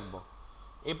পারমিশনটা নিয়ে রাখবো।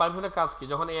 এই পারমিশনের কাজ কি,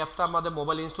 যখন এই অ্যাপসটা আমাদের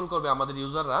মোবাইল ইনস্টল করবে আমাদের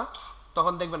ইউজাররা,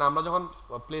 তখন দেখবেন আমরা যখন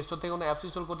প্লে স্টোর থেকে কোনো অ্যাপস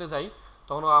ইনস্টল করতে যাই,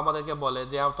 তখন ও আমাদেরকে বলে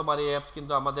যে তোমার এই অ্যাপস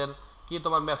কিন্তু আমাদের কি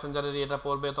তোমার মেসেঞ্জারের এটা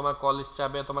পড়বে, তোমার কল লিস্ট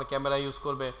চাবে, তোমার ক্যামেরা ইউজ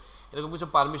করবে, এরকম কিছু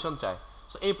পারমিশন চায়।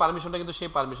 সো এই পারমিশনটা কিন্তু সেই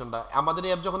পারমিশনটা আমাদের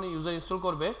এই অ্যাপ যখন ইউজার ইনস্টল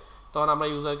করবে, তখন আমরা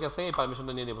ইউজারের কাছে এই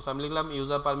পারমিশনটা নিয়ে নেব। সো আমি লিখলাম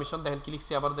ইউজার পারমিশন, দেখেন কি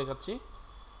লিখছি আবার দেখাচ্ছি।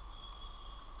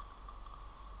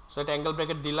 সো এটা অ্যাঙ্গেল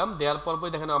ব্র্যাকেট দিলাম, দেওয়ার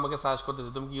পরই দেখেন আমাকে সার্চ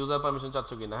করতেছে তুমি কি ইউজার পারমিশন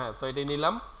চাচ্ছ কিনা। হ্যাঁ, সো এটাই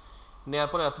নিলাম, নেওয়ার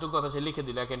পরে এতটুকু কথা সে লিখে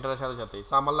দিল এক এন্টারের সাথে সাথেই।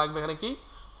 সো আমার লাগবে এখানে কি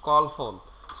কল ফোন।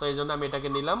 সো এই জন্য আমি এটাকে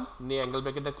নিলাম, নিয়ে অ্যাঙ্গেল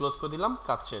ব্র্যাকেটটা ক্লোজ করে দিলাম,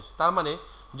 কাজ শেষ। তার মানে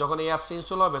যখন এই অ্যাপসটা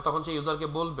ইনস্টল হবে, তখন সেই ইউজারকে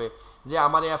বলবে যে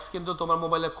আমার এই অ্যাপস কিন্তু তোমার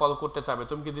মোবাইলে কল করতে চাবে,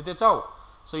 তুমি কি দিতে চাও।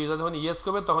 সো ইউজার যখন ইয়েস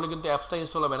করবে, তখন কিন্তু অ্যাপসটা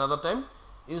ইনস্টল হবে, অ্যানাদার টাইম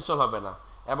ইনস্টল হবে না।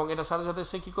 এবং এটার সাথে সাথে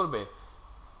সে কী করবে,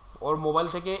 ওর মোবাইল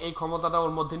থেকে এই ক্ষমতাটা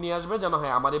ওর মধ্যে নিয়ে আসবে, যেন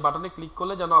হ্যাঁ আমার এই বাটনে ক্লিক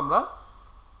করলে যেন আমরা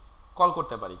কল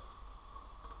করতে পারি।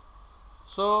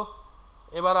 সো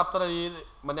এবার আপনারা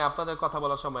মানে আপনাদের কথা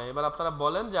বলার সময় এবার আপনারা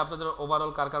বলেন যে আপনাদের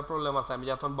ওভারঅল কার কার প্রবলেম আছে, আমি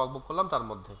যখন বকবক করলাম তার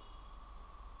মধ্যে।